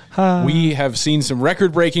rate. We have seen some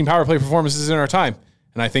record-breaking power play performances in our time.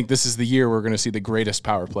 And I think this is the year we're going to see the greatest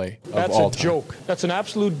power play of all time. That's a joke. That's an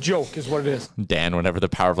absolute joke is what it is. Dan, whenever the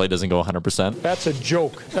power play doesn't go 100%. That's a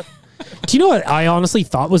joke. Do you know what I honestly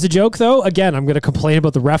thought was a joke, though? Again, I'm going to complain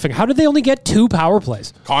about the reffing. How did they only get 2 power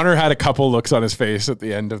plays? Connor had a couple looks on his face at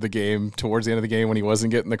the end of the game, towards the end of the game when he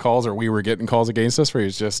wasn't getting the calls or we were getting calls against us, where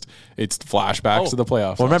it's flashbacks to the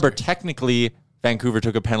playoffs. Well, remember, technically, Vancouver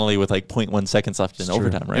took a penalty with like 0.1 seconds left in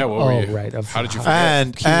overtime, right? Yeah, right. How did you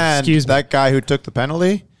forget? And Excuse me. that guy who took the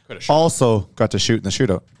penalty also got to shoot in the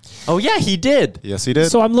shootout. Oh, yeah, he did. Yes, he did.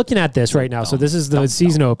 So I'm looking at this right now. So this is the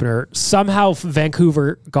season opener. Somehow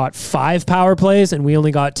Vancouver got 5 power plays and we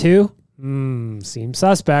only got 2. Seems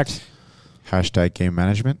suspect. Hashtag game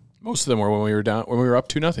management. Most of them were when we were up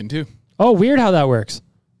 2-0 too. Oh, weird how that works.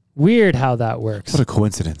 Weird how that works. What a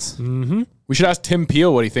coincidence. Mm-hmm. We should ask Tim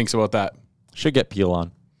Peel what he thinks about that. Should get Peel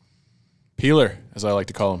on. Peeler, as I like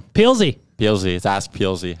to call him. Peelsy. Peelsy. It's Ask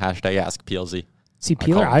Peelsy. Hashtag Ask Peelsy. See,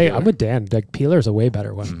 Peeler, I'm with Dan. Like, Peeler's a way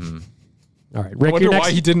better one. Mm-hmm. All right, Rick, I wonder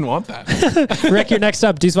why he didn't want that. Rick, you're next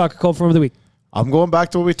up. Deuce Vodka Cold Form of the Week. I'm going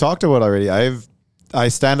back to what we talked about already. I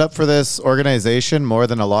stand up for this organization more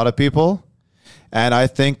than a lot of people, and I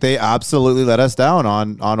think they absolutely let us down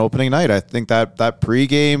on opening night. I think that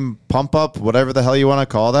pregame pump up, whatever the hell you want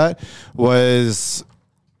to call that, was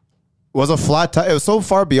a flat tire. It was so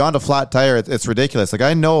far beyond a flat tire. It's ridiculous. Like,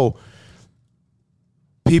 I know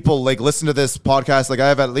people like listen to this podcast. Like, I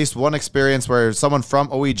have at least one experience where someone from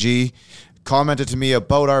OEG commented to me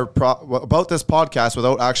about about this podcast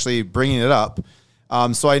without actually bringing it up.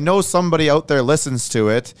 So I know somebody out there listens to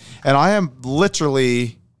it, and I am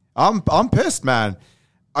literally, I'm pissed, man.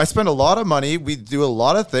 I spend a lot of money. We do a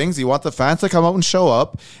lot of things. You want the fans to come out and show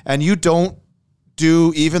up, and you don't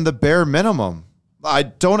do even the bare minimum. I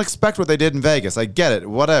don't expect what they did in Vegas. I get it,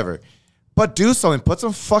 whatever. But do something. Put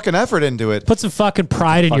some fucking effort into it. Put some fucking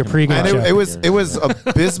pride in your pregame and show. it was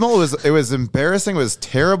abysmal. It was embarrassing. It was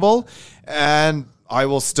terrible. And I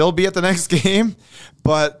will still be at the next game.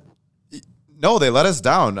 But no, they let us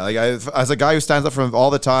down. Like, as a guy who stands up for them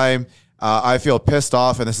all the time, I feel pissed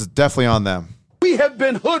off, and this is definitely on them. We have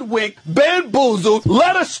been hoodwinked, bamboozled,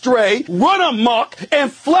 led astray, run amok,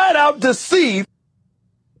 and flat out deceived.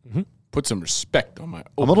 Put some respect on my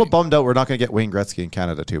opening. I'm a little bummed out we're not going to get Wayne Gretzky in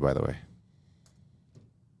Canada too, by the way.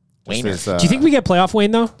 Do you think we get playoff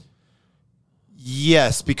Wayne, though?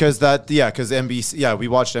 Yes, because NBC. Yeah, we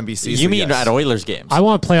watched NBC. You mean at Oilers games? I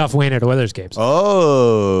want playoff Wayne at Oilers games.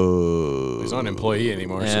 Oh, he's not an employee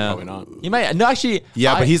anymore, so probably not. You might no actually.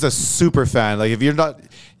 Yeah, but he's a super fan. Like, if you're not,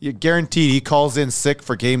 you're guaranteed he calls in sick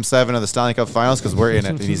for Game 7 of the Stanley Cup Finals because we're in it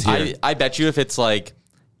and he's here. I bet you if it's like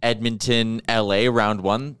Edmonton, LA, round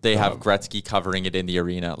 1, they have Gretzky covering it in the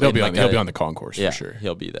arena. He'll be on the concourse for sure.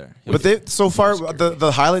 He'll be there. So far,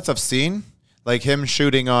 the highlights I've seen, like him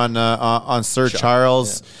shooting on Sir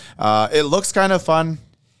Charles, it looks kind of fun.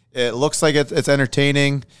 It looks like it's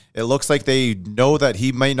entertaining. It looks like they know that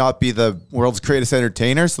he might not be the world's greatest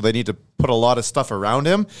entertainer, so they need to put a lot of stuff around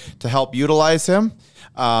him to help utilize him.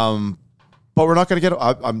 But we're not going to get.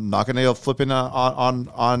 I'm not going to go flipping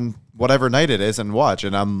on whatever night it is and watch,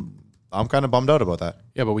 and I'm kind of bummed out about that.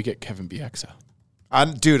 Yeah, but we get Kevin Bieksa.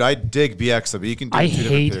 Dude, I dig Bieksa, but you can do two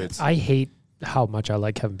different periods. I hate how much I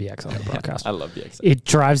like Kevin Bieksa on the broadcast. I love Bieksa. It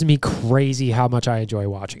drives me crazy how much I enjoy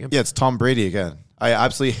watching him. Yeah, it's Tom Brady again. I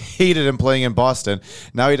absolutely hated him playing in Boston.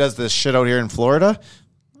 Now he does this shit out here in Florida.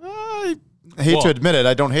 I hate to admit it.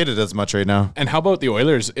 I don't hate it as much right now. And how about the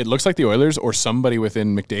Oilers? It looks like the Oilers or somebody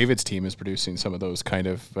within McDavid's team is producing some of those kind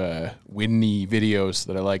of windy videos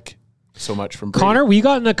that I like so much from Brady. Connor, we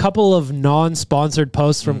gotten a couple of non-sponsored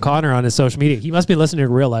posts from Connor on his social media. He must be listening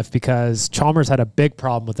in real life because Chalmers had a big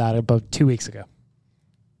problem with that about 2 weeks ago.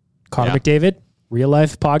 Connor McDavid, real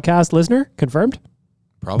life podcast listener, confirmed?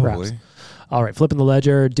 Probably. Perhaps. All right, flipping the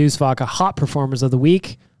ledger, Deuce Vodka Hot Performers of the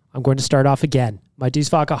Week. I'm going to start off again. My Deuce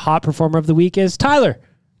Vodka Hot Performer of the Week is Tyler.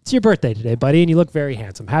 It's your birthday today, buddy, and you look very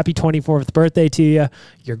handsome. Happy 24th birthday to you.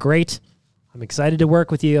 You're great. I'm excited to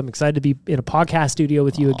work with you. I'm excited to be in a podcast studio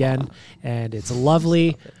with you again, and it's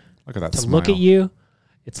lovely look at you.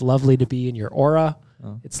 It's lovely to be in your aura.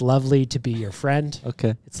 It's lovely to be your friend.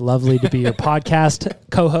 Okay. It's lovely to be your podcast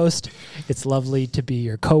co-host. It's lovely to be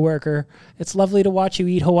your coworker. It's lovely to watch you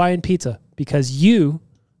eat Hawaiian pizza because you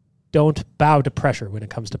don't bow to pressure when it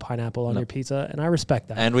comes to pineapple on your pizza, and I respect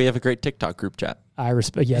that. And we have a great TikTok group chat. I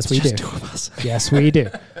respect. Yes, we just do. 2 of us. Yes, we do.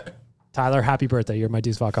 Tyler, happy birthday. You're my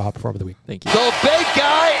Deuce Vodka Hot Performer of the Week. Thank you. The big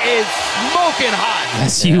guy is smoking hot.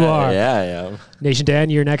 Yes, you are. Yeah. Nation Dan,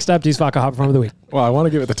 you're next up. Deuce Vodka Hot Performer of the Week. Well, I want to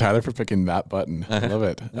give it to Tyler for picking that button. I love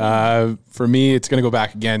it. For me, it's going to go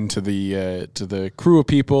back again to the crew of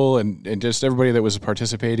people and just everybody that was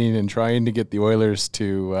participating and trying to get the Oilers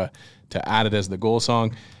to add it as the goal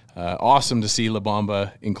song. Awesome to see La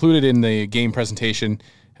Bamba included in the game presentation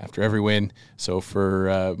after every win. So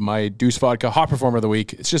for my Deuce Vodka Hot Performer of the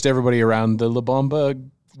Week, it's just everybody around the La Bamba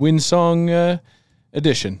win song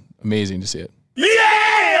edition. Amazing to see it.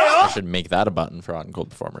 I should make that a button for Hot and Cold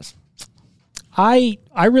Performers. I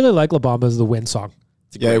really like La Bamba as the win song.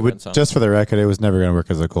 It's a great win song. Just for the record, it was never going to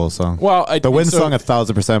work as a goal song. Well, the win song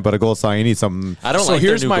 1,000%, but a goal song, you need something. I don't So like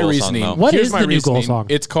here's their new my goal reasoning. Song, though. What Here's is my the new goal reasoning. song?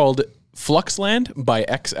 It's called Fluxland by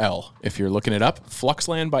XL. If you're looking it up,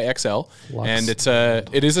 Fluxland by XL, and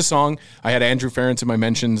it is a song. I had Andrew Ferentz in my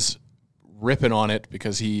mentions ripping on it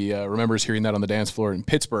because he remembers hearing that on the dance floor in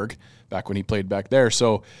Pittsburgh back when he played back there.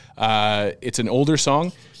 So it's an older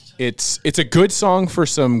song. It's a good song for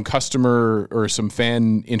some customer or some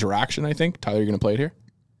fan interaction, I think. Tyler, you're going to play it here?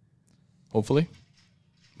 Hopefully.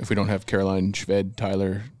 If we don't have Caroline, Shved,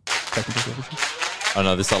 Tyler, technical issues. Oh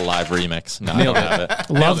no, this is a live remix. No, I don't have it.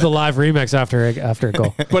 Love the live remix after a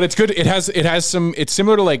goal. But it's good. It has some. It's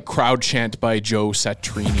similar to like Crowd Chant by Joe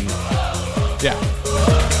Satriani. Yeah.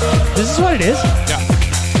 This is what it is? Yeah.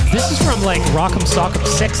 This is from like Rock'em Sock'em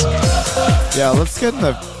 6. Yeah, let's get in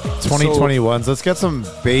the 2021s. Let's get some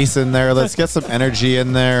bass in there. Let's get some energy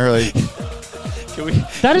in there. Like,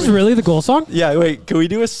 That is really the goal song? Yeah, wait, can we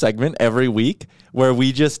do a segment every week where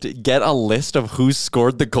we just get a list of who's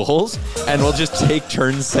scored the goals and we'll just take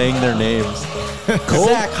turns saying their names?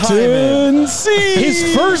 Zach Hyman.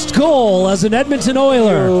 His first goal as an Edmonton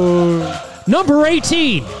Oiler. Number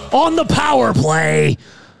 18 on the power play,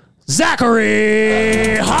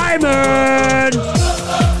 Zachary Hyman.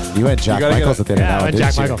 you went Jack gotta Michaels get at the end Yeah, I of went that one,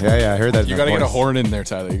 Jack didn't you? Michael. Yeah, I heard that. You got to get a horn in there,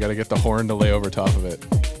 Tyler. You got to get the horn to lay over top of it.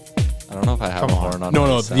 I don't know if I have a horn on. No,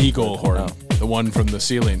 my the sound. goal horn. No. The one from the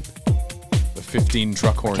ceiling. The 15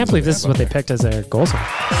 truck horns. I can't believe this is what they picked as their goal song.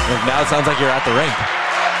 Like, now it sounds like you're at the rink.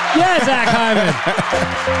 Yeah, Zach Hyman.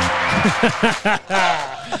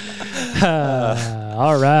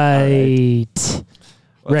 All right.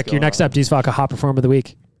 Rick, you're going next up. Deuce Vodka Hot Performer of the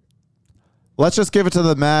Week. Let's just give it to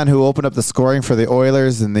the man who opened up the scoring for the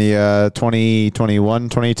Oilers in the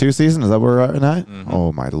 2021-22 season. Is that where we're at? Mm-hmm.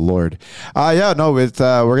 Oh, my Lord. We're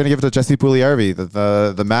going to give it to Jesse Puljujarvi,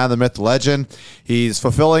 the man, the myth, the legend. He's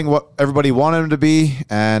fulfilling what everybody wanted him to be,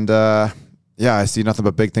 and I see nothing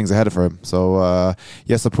but big things ahead for him. So,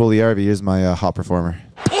 yes, the Puljujarvi is my hot performer.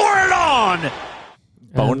 Pour it on!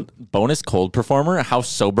 Bonus cold performer. How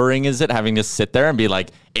sobering is it having to sit there and be like,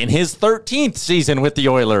 in his 13th season with the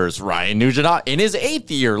Oilers, Ryan Nugent, in his 8th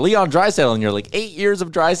year, Leon Draisaitl, and you're like, 8 years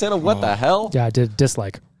of Draisaitl? What the hell? Yeah, I did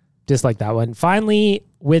dislike that one. Finally,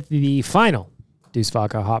 with the final Deuce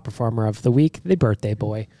Vodka Hot Performer of the Week, the birthday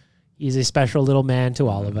boy. He's a special little man to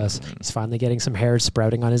all of us. He's finally getting some hairs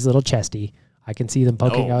sprouting on his little chesty. I can see them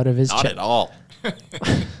poking out of his chest. Not at all.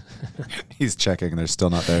 He's checking. They're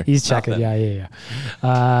still not there. He's checking. Yeah.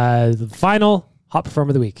 The final Hot Performer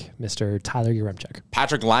of the Week, Mr. Tyler Yaremchuk.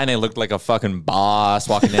 Patrick Laine looked like a fucking boss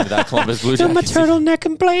walking into that Columbus Blue I'm a Jackets. turtleneck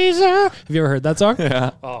and blazer. Have you ever heard that song?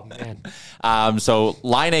 Yeah. Oh, man. So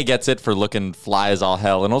Laine gets it for looking fly as all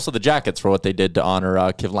hell, and also the Jackets for what they did to honor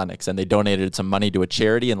Kivlenieks, and they donated some money to a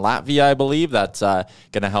charity in Latvia, I believe, that's going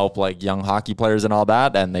to help like young hockey players and all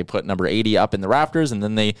that, and they put number 80 up in the rafters, and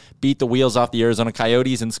then they beat the wheels off the Arizona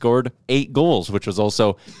Coyotes and scored 8 goals, which was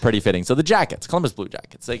also pretty fitting. So the Jackets, Columbus Blue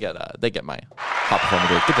Jackets, they get my hot performer.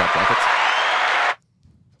 Good job, Jackets.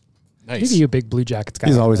 Nice. Maybe you a big Blue Jackets guy.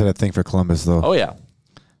 He's always had a thing for Columbus, though. Oh yeah,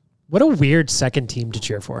 What a weird second team to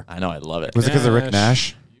cheer for. I know, I love it. Was it because of Rick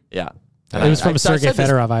Nash? Yeah. It was from Sergei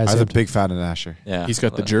Fedorov, I I was a assumed. big fan of Nasher. Yeah, He's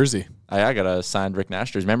got the jersey. I got a signed Rick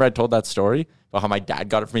Nash jersey. Remember I told that story about how my dad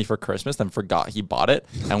got it for me for Christmas, then forgot he bought it,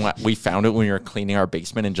 and we found it when we were cleaning our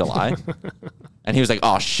basement in July. And he was like,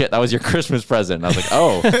 "Oh shit, that was your Christmas present." And I was like,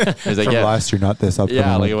 "Oh." He was like, From "Yeah, last year, not this upcoming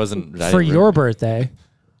yeah." Like one. it wasn't For your birthday,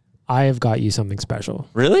 I have got you something special.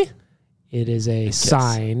 really. It is a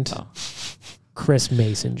signed Oh. Chris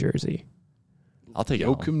Mason jersey. I'll take it.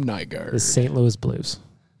 home. Joachim Nygaard. The St. Louis Blues.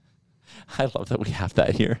 I love that we have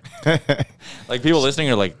that here. Like people listening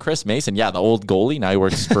are like, Chris Mason, yeah, the old goalie. Now he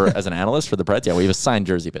works as an analyst for the Preds. Yeah, we have a signed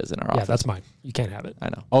jersey biz in our Yeah, office. that's mine. You can't have it. I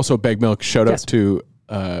know. Also, Beg Milk, shout Yes. out to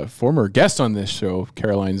former guest on this show,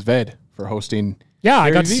 Caroline Zved, for hosting. Yeah, I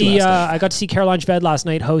Gary got to Vee see last night. I got to see Caroline Shved last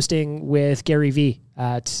night hosting with Gary Vee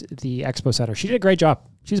at the Expo Center. She did a great job.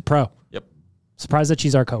 She's a pro. Yep. Surprised that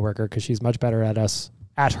she's our coworker because she's much better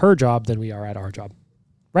at her job than we are at our job.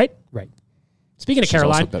 Right? Right. Speaking of She's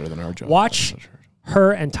Caroline, also better than our job. watch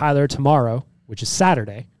her and Tyler tomorrow, which is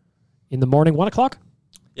Saturday, in the morning, 1 o'clock?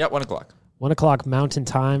 Yeah, 1 o'clock. 1 o'clock Mountain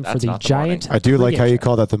Time for That's the not the giant. morning. I do like how you pregame show.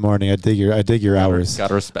 call that the morning. I dig your hours.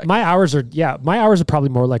 Gotta respect. My hours are probably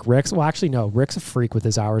more like Rick's. Well, actually, no. Rick's a freak with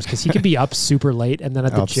his hours because he can be up super late and then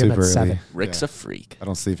at the Up gym at super 7. early. Rick's a freak. I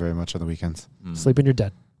don't sleep very much on the weekends. Sleeping, you're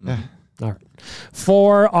dead. Yeah. All right.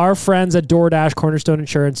 For our friends at DoorDash, Cornerstone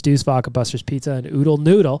Insurance, Deuce Vodka, Buster's Pizza, and Oodle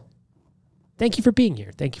Noodle, thank you for being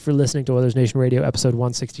here. Thank you for listening to Oilers Nation Radio, episode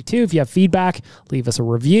 162. If you have feedback, leave us a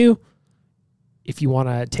review. If you want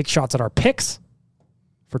to take shots at our picks,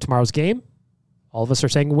 for tomorrow's game. All of us are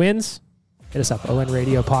saying wins. Hit us up, ON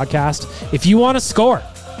Radio Podcast. If you want to score,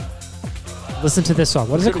 listen to this song.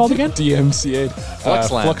 What is it called again? DMCA.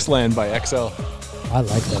 Fluxland. Fluxland by XL. I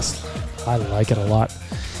like this. I like it a lot.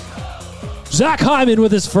 Zach Hyman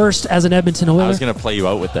with his first as an Edmonton Oiler. I was going to play you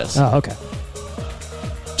out with this. Oh, okay.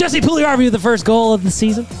 Jesse Puljujarvi with the first goal of the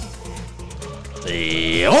season.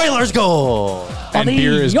 The Oilers goal. And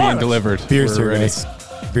beer is being delivered. Beer's here, ready. guys.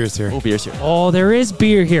 Beer's here. Oh, beer's here. Oh, there is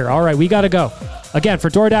beer here. All right, we got to go. Again, for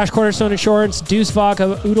DoorDash, Cornerstone Insurance, Deuce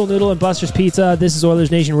Vodka, Oodle Noodle, and Buster's Pizza, this is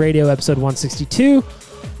Oilers Nation Radio, episode 162.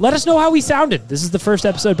 Let us know how we sounded. This is the first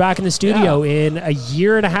episode back in the studio in a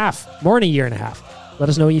year and a half. More than a year and a half. Let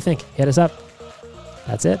us know what you think. Hit us up.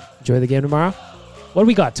 That's it. Enjoy the game tomorrow. What do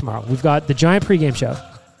we got tomorrow? We've got the Giant pregame show.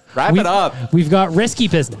 Wrap it up. We've got Risky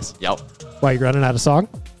Business. Yep. Why, you running out of song?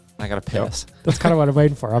 I got to piss. That's kind of what I'm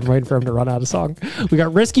waiting for. I'm waiting for him to run out of song. We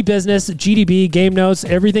got Risky Business, GDB, game notes,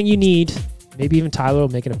 everything you need. Maybe even Tyler will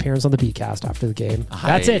make an appearance on the Beatcast after the game.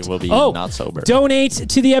 That's it. Will be not sober. Donate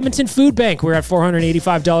to the Edmonton Food Bank. We're at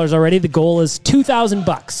 $485 already. The goal is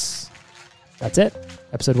 $2,000. That's it.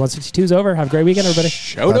 Episode 162 is over. Have a great weekend, everybody.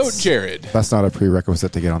 Shout out Jared. That's not a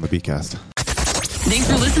prerequisite to get on the Beatcast.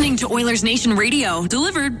 Thanks for listening to Oilers Nation Radio,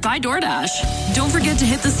 delivered by DoorDash. Don't forget to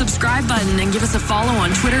hit the subscribe button and give us a follow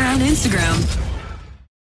on Twitter and Instagram.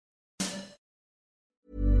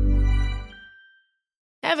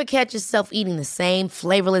 Ever catch yourself eating the same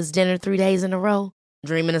flavorless dinner 3 days in a row?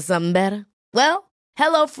 Dreaming of something better? Well,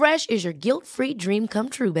 HelloFresh is your guilt-free dream come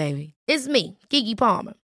true, baby. It's me, Keke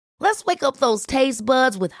Palmer. Let's wake up those taste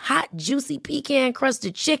buds with hot, juicy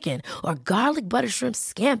pecan-crusted chicken or garlic butter shrimp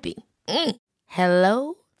scampi.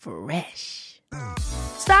 Hello Fresh.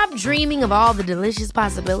 Stop dreaming of all the delicious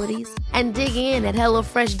possibilities and dig in at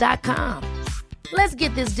HelloFresh.com. Let's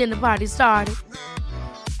get this dinner party started.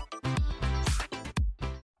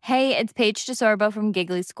 Hey, it's Paige DeSorbo from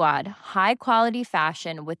Giggly Squad. High quality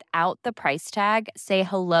fashion without the price tag. Say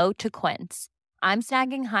hello to Quince. I'm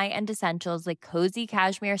snagging high-end essentials like cozy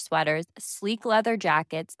cashmere sweaters, sleek leather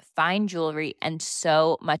jackets, fine jewelry, and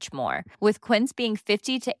so much more. With Quince being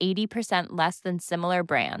 50 to 80% less than similar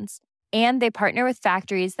brands. And they partner with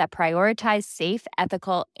factories that prioritize safe,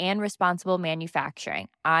 ethical, and responsible manufacturing.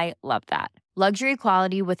 I love that. Luxury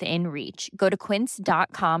quality within reach. Go to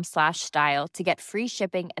quince.com/style to get free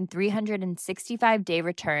shipping and 365-day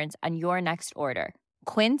returns on your next order.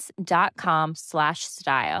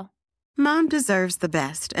 Quince.com/style. Mom deserves the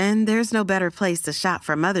best, and there's no better place to shop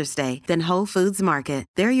for Mother's Day than Whole Foods Market.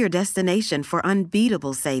 They're your destination for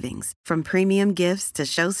unbeatable savings, from premium gifts to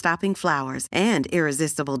show-stopping flowers and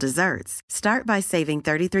irresistible desserts. Start by saving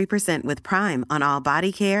 33% with Prime on all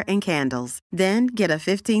body care and candles. Then get a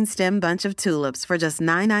 15-stem bunch of tulips for just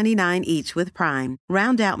 $9.99 each with Prime.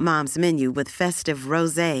 Round out Mom's menu with festive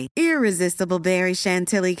rosé, irresistible berry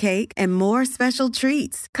chantilly cake, and more special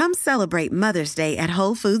treats. Come celebrate Mother's Day at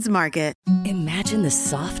Whole Foods Market. Imagine the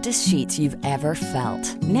softest sheets you've ever felt.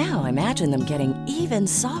 Now imagine them getting even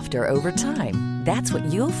softer over time. That's what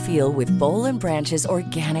you'll feel with Boll & Branch's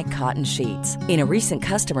organic cotton sheets. In a recent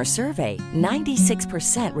customer survey,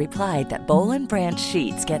 96% replied that Boll & Branch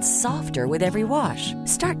sheets get softer with every wash.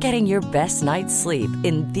 Start getting your best night's sleep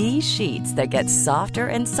in these sheets that get softer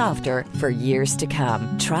and softer for years to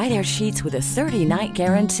come. Try their sheets with a 30-night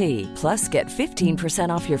guarantee. Plus, get 15%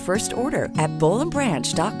 off your first order at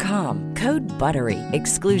bollandbranch.com. Code BUTTERY.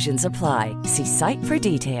 Exclusions apply. See site for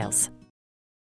details.